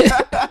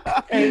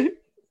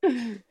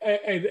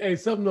 Hey,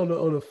 something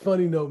on a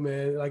funny note,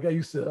 man. Like I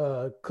used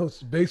to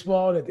coach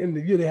baseball. At the end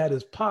of the year, they had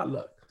this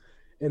potluck,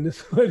 and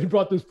this lady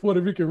brought this Puerto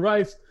Rican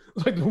rice. It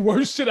was like the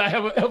worst shit I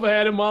ever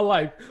had in my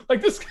life.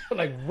 Like this guy,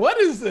 like, what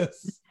is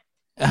this?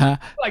 Uh-huh.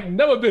 Like,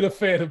 never been a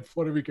fan of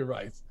Puerto Rican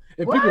rice,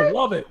 and What? people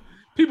love it.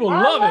 People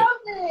love it.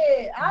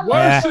 I love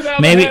Worst shit I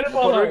ever maybe- had in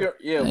my life.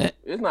 Yeah,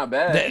 it's not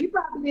bad. it. You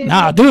probably didn't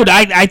Nah, know. dude,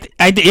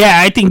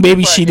 I think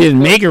maybe she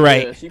didn't make it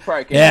right. Yeah, she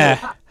probably can't.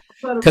 Yeah,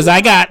 because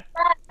I got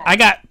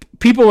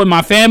people in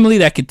my family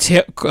that could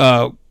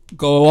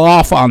go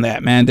off on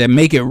that, man. That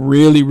make it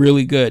really,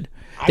 really good.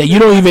 That you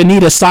don't even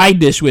need a side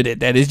dish with it.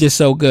 That is just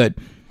so good.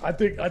 I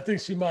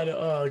think she might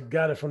have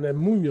got it from that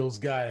Munoz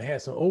guy that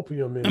had some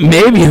opium in it.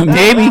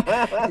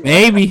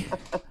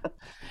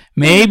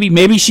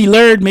 Maybe she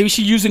learned. Maybe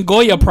she's using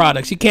Goya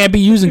products. You can't be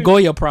using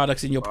Goya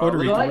products in your Puerto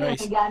Rican Goya rice.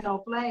 ain't got no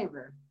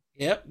flavor.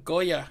 Yep,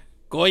 Goya.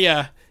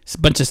 It's a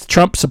bunch of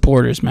Trump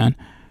supporters, man.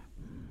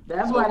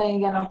 That's why they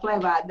ain't got no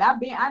flavor. I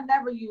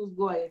never used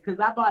Goya because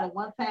I bought it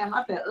one time.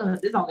 I said,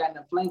 this don't got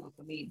no flavor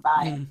for me to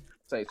buy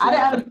it. I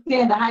didn't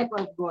understand the hype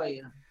of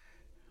Goya.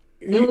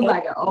 It was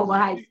like an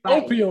overhyped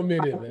spice. Opium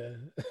in it,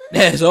 man.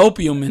 There's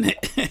opium in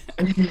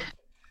it.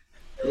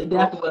 It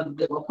definitely was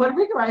good. Well, Puerto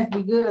Rican rice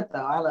be good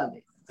though. I love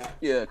it.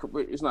 Yeah,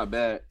 it's not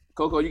bad.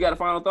 Coco, you got a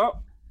final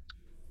thought?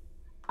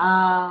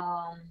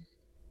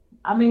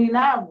 I mean,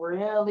 not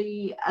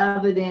really.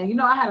 Other than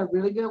I had a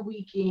really good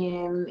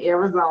weekend in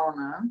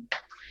Arizona.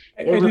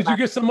 Hey, did you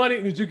get some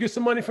money? Did you get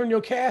some money from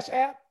your Cash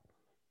app?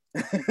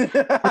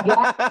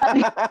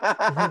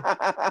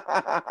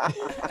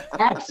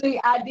 Actually,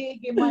 I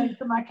did get money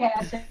to my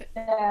Cash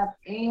app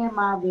and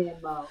my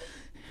Venmo.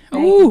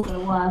 Thank Ooh. you for the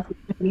ones who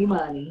sent me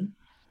money.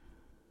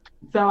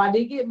 So I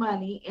did get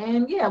money,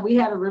 and yeah, we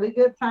had a really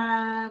good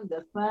time.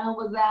 The sun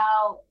was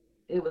out.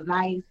 It was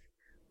nice.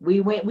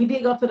 We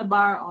did go to the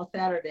bar on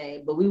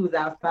Saturday, but we was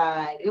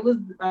outside. It was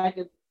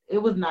it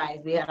was nice.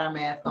 We had our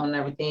masks on and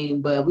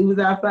everything, but we was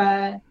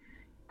outside.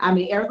 I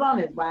mean,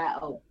 Arizona is wide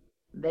open.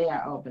 They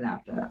are open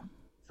out there.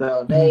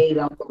 So they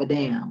don't give a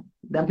damn.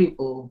 Them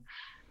people,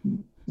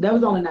 that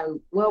was only night.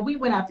 Well, we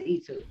went out to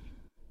eat too.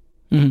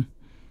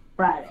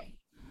 Friday.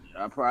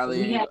 I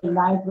probably We had a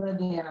nice little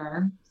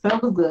dinner. So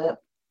it was good.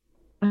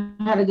 I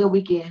had a good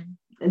weekend.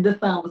 And the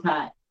sun was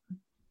hot.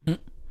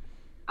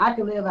 I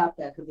could live out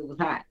there because it was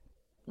hot.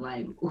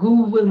 Like,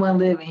 who would want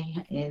to live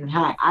in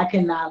hot? I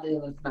cannot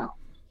live in snow.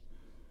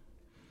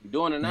 You're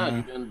doing it now.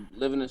 You've been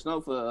living in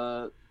snow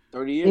for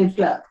 30 years. It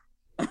sucks.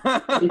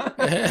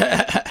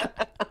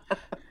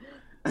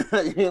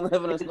 You've been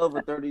living in snow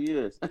for 30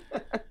 years.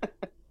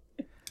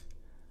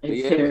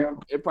 It's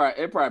terrible. It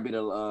probably be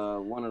the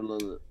one of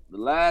the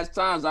last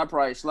times I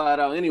probably slide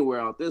out anywhere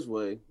out this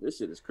way. This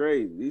shit is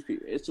crazy. These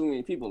people, it's too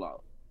many people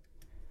out.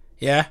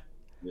 Yeah.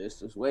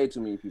 It's just way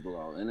too many people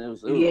out, and it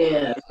was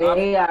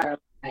they are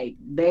like,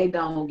 they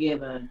don't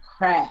give a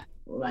crap.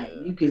 Like,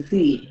 you can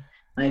see it.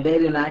 Like, they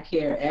do not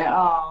care at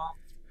all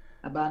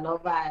about no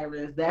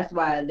virus. That's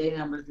why their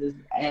numbers is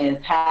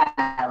as high.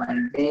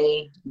 Like,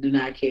 they do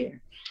not care.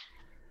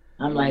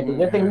 I'm like, the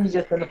good thing we was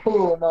just in the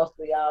pool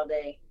mostly all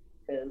day,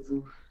 because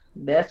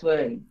that's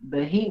where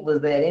the heat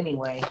was at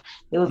anyway.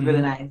 It was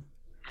really nice.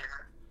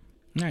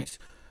 Nice.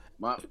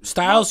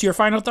 Styles, your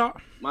final thought?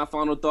 My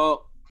final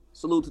thought,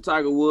 salute to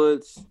Tiger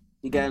Woods.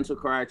 He got into a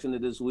car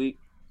accident this week.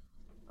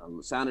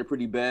 Sounded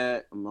pretty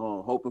bad. I'm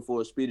hoping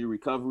for a speedy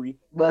recovery.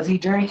 Was he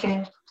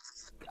drinking?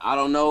 I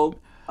don't know.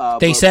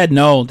 They said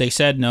no. They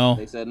said no.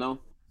 They said no.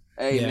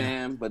 Hey,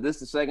 man, but this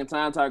is the second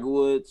time, Tiger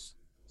Woods.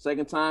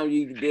 Second time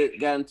you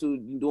got into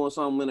doing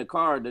something in a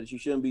car that you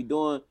shouldn't be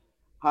doing.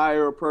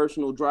 Hire a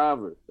personal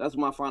driver. That's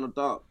my final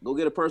thought. Go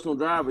get a personal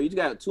driver. You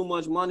got too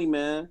much money,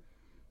 man.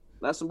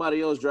 Let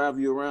somebody else drive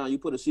you around. You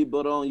put a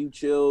seatbelt on, you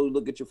chill,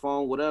 look at your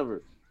phone,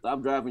 whatever.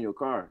 Stop driving your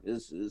car.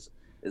 It's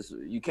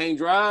you can't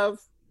drive.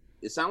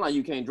 It sounds like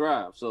you can't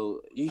drive.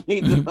 So you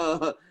need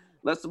to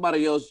let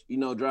somebody else,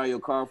 drive your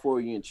car for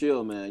you and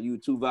chill, man. You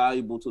too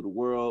valuable to the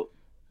world,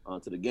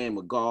 to the game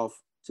of golf,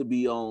 to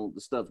be on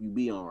the stuff you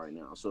be on right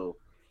now. So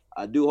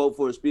I do hope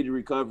for a speedy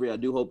recovery. I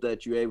do hope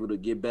that you're able to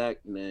get back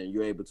and then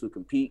you're able to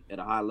compete at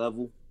a high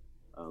level.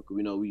 Cause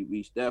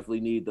we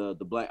definitely need the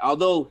black.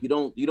 Although you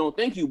don't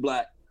think you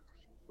black,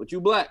 but you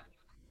black.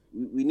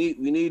 We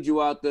need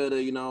you out there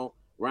to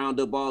round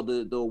up all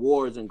the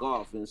awards in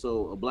golf, and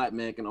so a black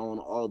man can own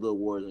all the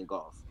awards in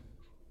golf.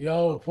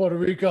 Yo, Puerto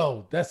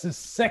Rico, that's the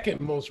second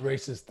most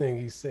racist thing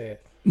he said.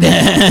 he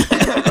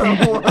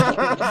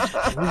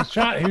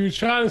was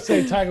trying to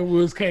say Tiger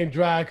Woods can't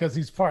drive because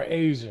he's part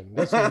Asian.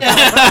 That's what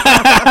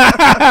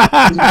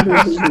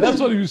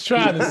he was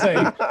trying to say.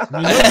 You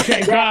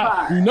can't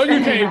drive. You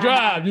can't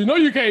drive.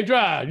 You can't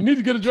drive. You need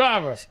to get a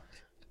driver.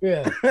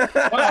 Yeah.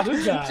 Wow,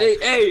 this guy.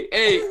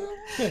 Hey.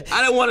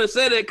 I didn't want to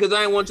say that because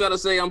I didn't want y'all to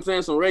say I'm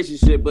saying some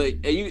racist shit,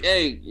 but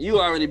you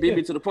already beat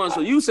me to the punch.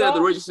 So you said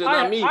the racist shit,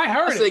 not me.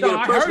 I said get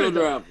a personal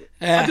driver.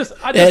 I just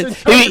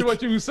interpreted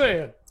what you were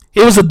saying.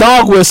 It was a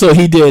dog whistle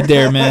he did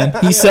there, man.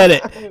 He said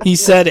it.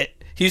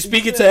 He was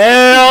speaking to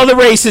all the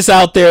racists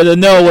out there that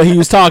know what he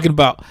was talking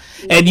about.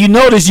 And you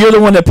notice you're the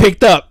one that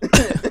picked up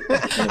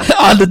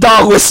on the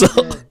dog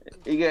whistle.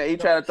 He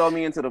tried to throw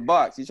me into the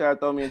box. I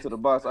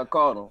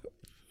called him.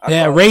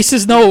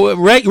 Racists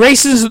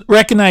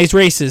recognize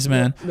racists,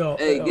 man.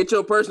 Get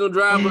your personal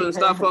driver and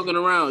stop fucking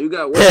around. You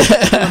got work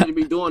to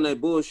be doing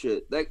that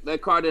bullshit.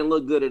 That car didn't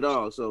look good at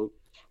all. So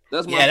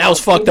that's my that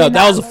was fucked up.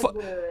 That was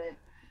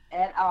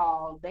at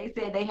all. They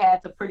said they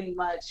had to pretty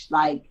much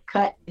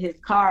cut his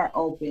car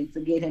open to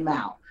get him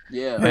out.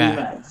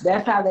 Yeah.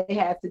 That's how they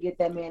had to get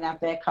that man out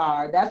that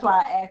car. That's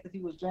why I asked if he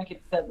was drinking,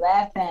 because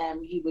last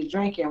time he was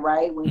drinking,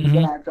 right? When he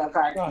got out of the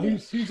car. No,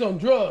 he's on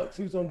drugs.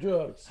 He's on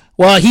drugs.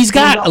 Well, he's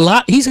got a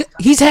lot.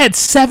 He's had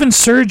 7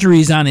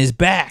 surgeries on his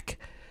back.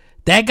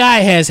 That guy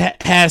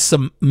has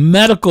some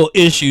medical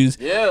issues.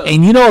 Yeah.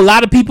 And a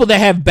lot of people that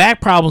have back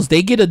problems,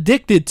 they get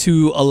addicted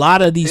to a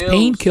lot of these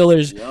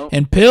painkillers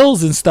and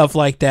pills and stuff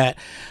like that.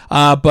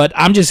 But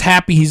I'm just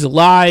happy he's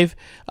alive.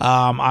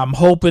 I'm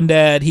hoping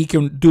that he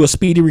can do a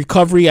speedy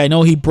recovery. I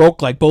know he broke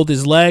both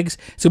his legs.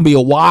 It's going to be a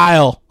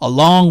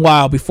long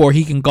while before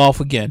he can golf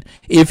again,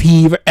 if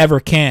he ever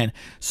can.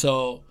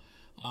 So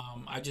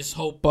I just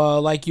hope,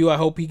 like you, I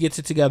hope he gets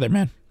it together,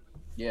 man.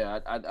 Yeah,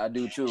 I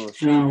do too.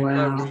 Oh,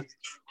 wow.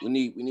 We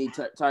need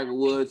Tiger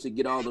Woods to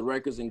get all the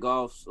records in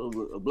golf, so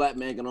a black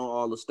man can own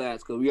all the stats.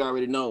 Because we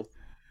already know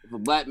if a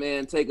black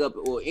man take up,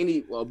 or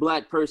a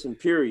black person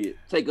period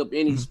take up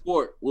any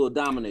sport, will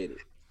dominate it.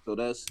 So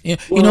that's Yeah.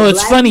 Well, It's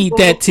black funny people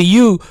that to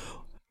you,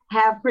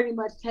 have pretty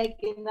much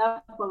taken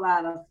up a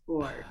lot of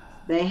sports.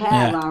 They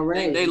have Yeah.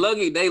 already.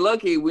 they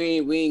lucky we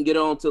ain't get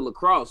on to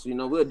lacrosse.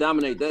 We'll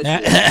dominate that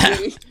Yeah.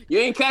 shit. You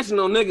ain't catching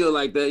no nigga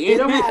like that. It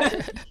don't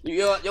happen.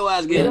 Your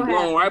ass It getting don't blown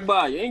happen. right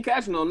by. You ain't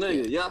catching no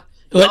nigga. Yeah.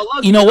 But Y'all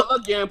lucky, you know y'all what?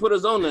 lucky and put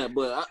us on that,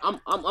 but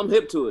I'm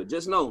hip to it.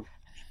 Just know.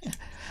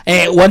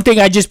 Hey, one thing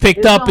I just picked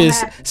It's up gonna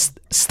is happen.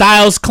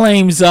 Styles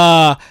claims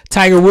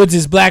Tiger Woods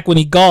is black when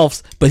he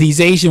golfs, but he's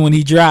Asian when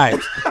he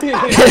drives.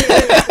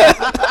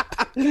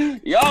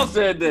 Y'all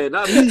said that,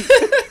 not me.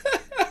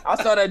 I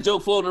saw that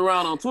joke floating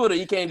around on Twitter.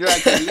 You can't drag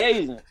because he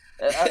Asian.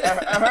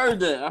 I heard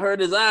that. I heard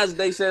his eyes.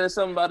 They said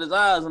something about his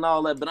eyes and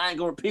all that, but I ain't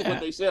gonna repeat what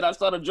they said. I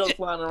saw the joke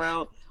flying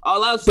around.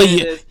 All I'm But saying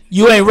is,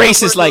 you ain't get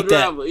your racist like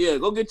that. driver. Yeah,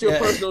 go get your Yeah.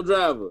 personal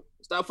driver.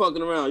 Stop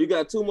fucking around. You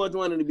got too much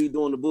money to be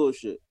doing the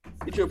bullshit.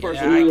 Get your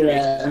personal I driver. agree.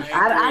 Yeah,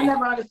 I I agree.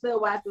 never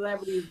understood why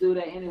celebrities do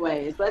that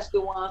anyway, especially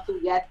the ones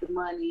who got the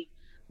money.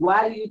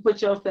 Why do you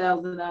put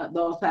yourselves in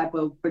those type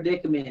of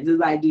predicaments? It's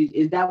like,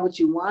 is that what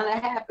you want to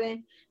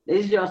happen?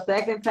 This is your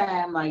second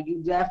time. Like, you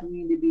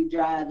definitely need to be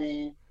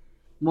driving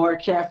more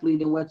carefully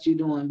than what you're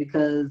doing,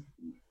 because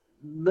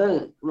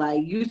look,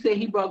 like you said,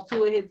 he broke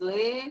 2 of his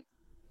legs.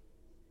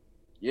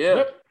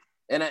 Yeah,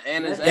 and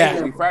his Yeah.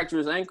 ankle. He fractured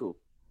his ankle.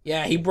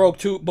 Yeah, he broke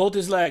both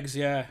his legs.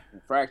 Yeah. He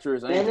fractured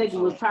his That ankle.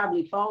 nigga was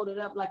probably folded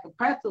up like a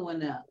pretzel in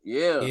there.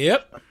 Yeah.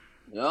 Yep.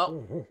 Yep.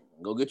 Mhm.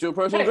 Go get your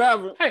personal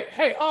driver.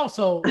 Hey,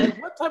 also,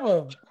 like, what type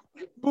of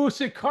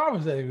bullshit car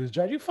was that he was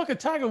driving? You fucking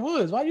Tiger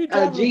Woods. Why you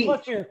driving Jeep.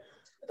 fucking...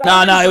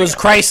 No, it was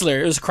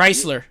Chrysler. It was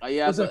Chrysler. Oh,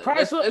 yeah, Was it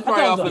Chrysler? it's I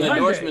probably thought off it was an a Hyundai.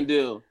 endorsement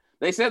deal.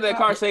 They said that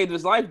car saved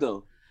his life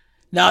though.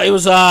 No, it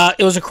was a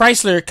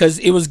Chrysler because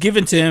it was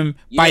given to him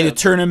by Yeah. the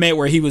tournament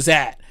where he was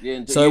at.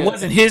 Yeah, So it yeah.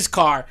 wasn't his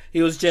car.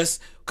 It was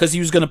just because he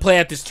was going to play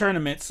at this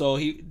tournament, so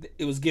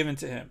it was given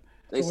to him.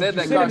 They So said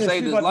what that you car saying is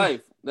saved see his about this-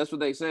 life. That's what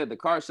they said. The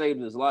car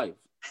saved his life.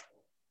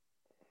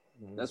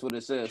 That's what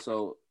it said.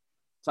 So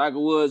Tiger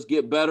Woods,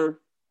 get better.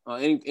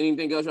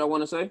 Anything else y'all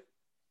want to say?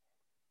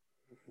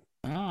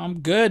 Oh, I'm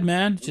good,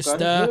 man. Just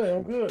Okay.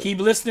 I'm good. keep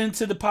listening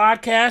to the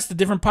podcast, the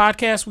different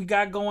podcasts we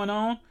got going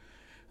on.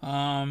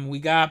 We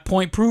got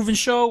Point Proven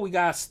Show. We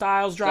got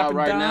Styles It's out dropping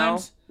right dimes. now.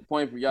 The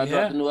point y'all Yeah.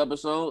 dropped a new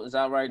episode. It's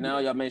out right now.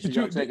 Y'all make sure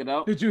y'all check it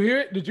out. Did you hear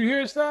it? Did you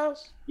hear it,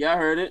 Styles? Yeah, I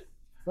heard it.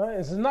 Right,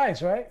 this is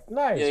nice, right?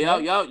 Nice. Yeah,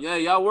 right?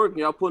 y'all working.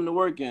 Y'all putting the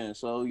work in.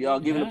 So y'all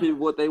giving the people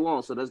what they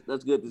want. So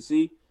that's good to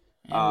see.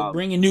 And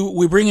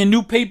we're bringing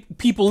new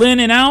people in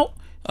and out.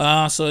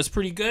 So it's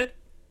pretty good.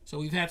 So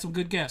we've had some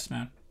good guests,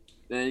 man.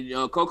 And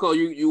Coco,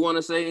 you want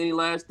to say any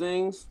last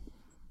things?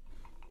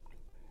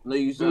 No,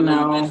 you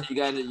No. mentioned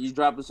you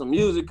dropping some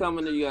music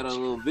coming. You got a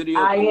little video.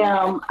 I coming.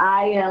 am.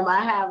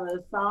 I have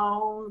a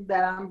song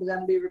that I'm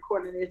gonna be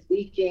recording this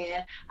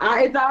weekend.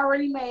 It's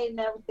already made and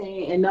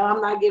everything. And no,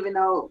 I'm not giving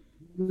no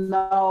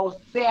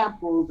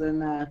samples or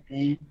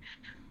nothing.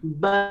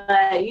 But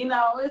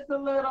it's a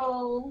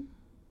little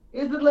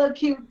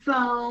cute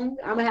song.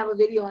 I'm gonna have a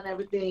video and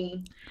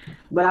everything.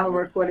 But I'm gonna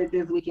record it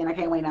this weekend. I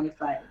can't wait. I'm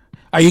excited.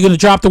 Are you going to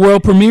drop the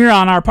world premiere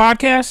on our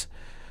podcast?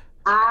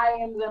 I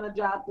am gonna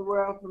drop the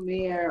world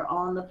premiere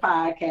on the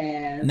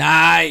podcast.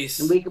 Nice.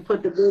 And we can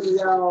put the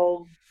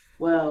video.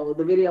 Well,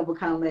 the video will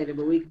come later,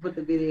 but we can put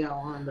the video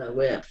on the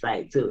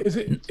website too. Is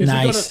it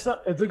Nice.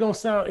 is it gonna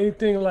sound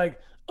anything like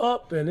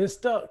up and it's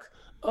stuck?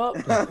 Up.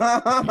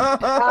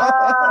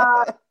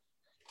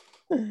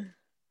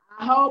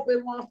 I hope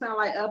it won't sound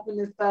like Up in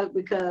the Stuck,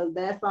 because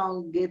that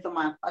song gets on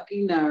my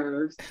fucking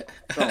nerves.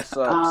 That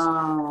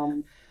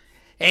sucks.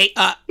 Hey,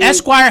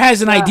 Esquire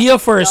has an idea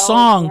for a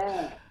song,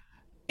 bad.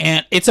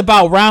 and it's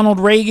about Ronald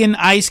Reagan,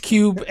 Ice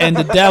Cube, and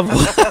the devil.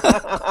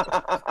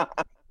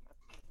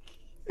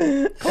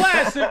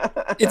 Classic.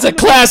 It's a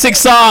classic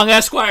song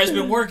Esquire's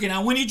been working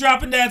on. When you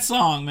dropping that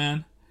song,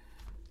 man?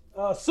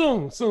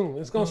 Soon.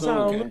 It's gonna sound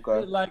a little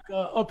okay. bit like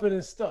up and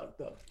it's stuck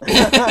though.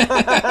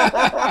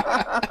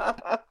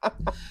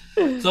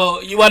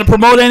 So you want to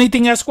promote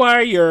anything,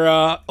 Esquire? Your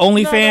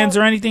OnlyFans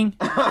or anything?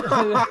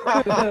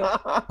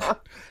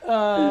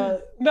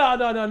 No,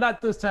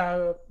 not this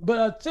time.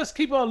 But just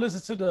keep on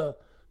listening to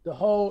the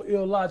whole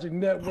Illogic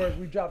Network.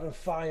 We dropping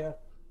fire.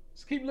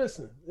 Just keep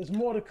listening. There's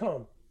more to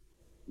come.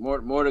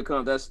 More to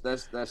come. That's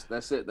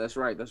it. That's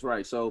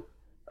right. So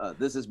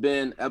this has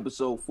been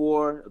episode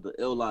 4 of the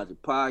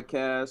Illogic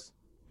Podcast.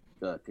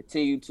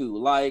 Continue to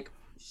like,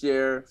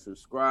 share,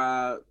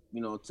 subscribe.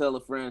 Tell a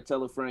friend,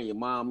 your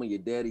mama, your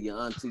daddy, your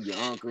auntie, your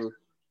uncle,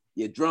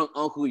 your drunk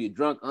uncle, your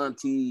drunk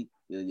auntie,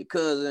 your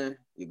cousin,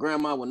 your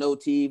grandma with no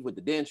teeth, with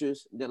the dentures.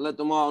 Let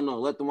them all know.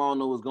 Let them all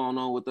know what's going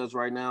on with us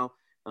right now.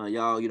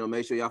 Y'all,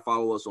 make sure y'all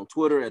follow us on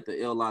Twitter at the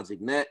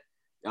IllogicNet.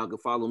 Y'all can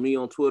follow me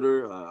on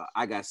Twitter.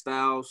 I got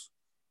Styles.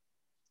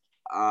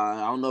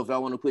 I don't know if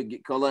y'all want to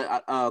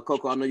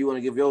Coco, I know you want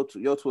to give your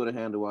Twitter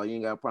handle while you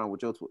ain't got a problem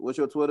with your Twitter. What's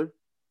your Twitter?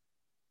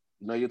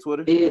 You know your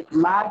Twitter?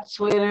 My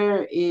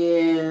Twitter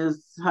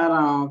is, hold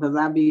on, because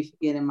I be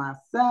forgetting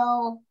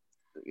myself.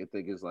 I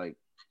think it's like,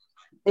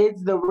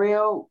 it's the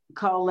real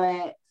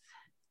Colette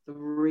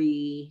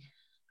 3_.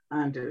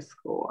 The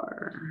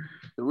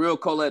real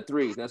Colette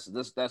 3. That's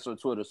her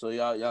Twitter. So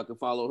y'all can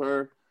follow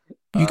her.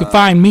 You can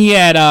find me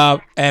at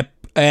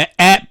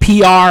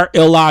PR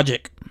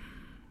Illogic.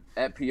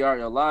 At PR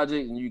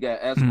Illogic, and you got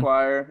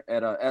Esquire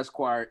at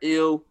Esquire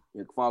Ill.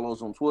 You can follow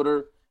us on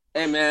Twitter.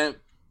 Hey man,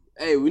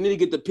 we need to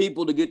get the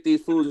people to get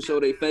these fools to show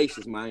their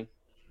faces, man.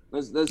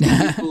 Let's get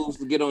these fools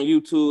to get on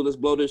YouTube. Let's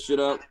blow this shit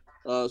up.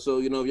 So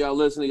if y'all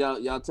listening,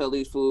 y'all tell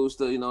these fools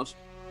to get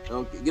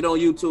on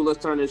YouTube.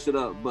 Let's turn this shit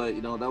up.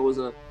 But that was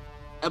a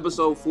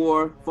episode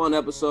 4, fun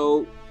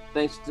episode.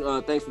 Thanks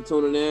for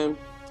tuning in.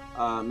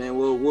 Man,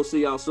 we'll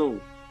see y'all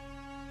soon.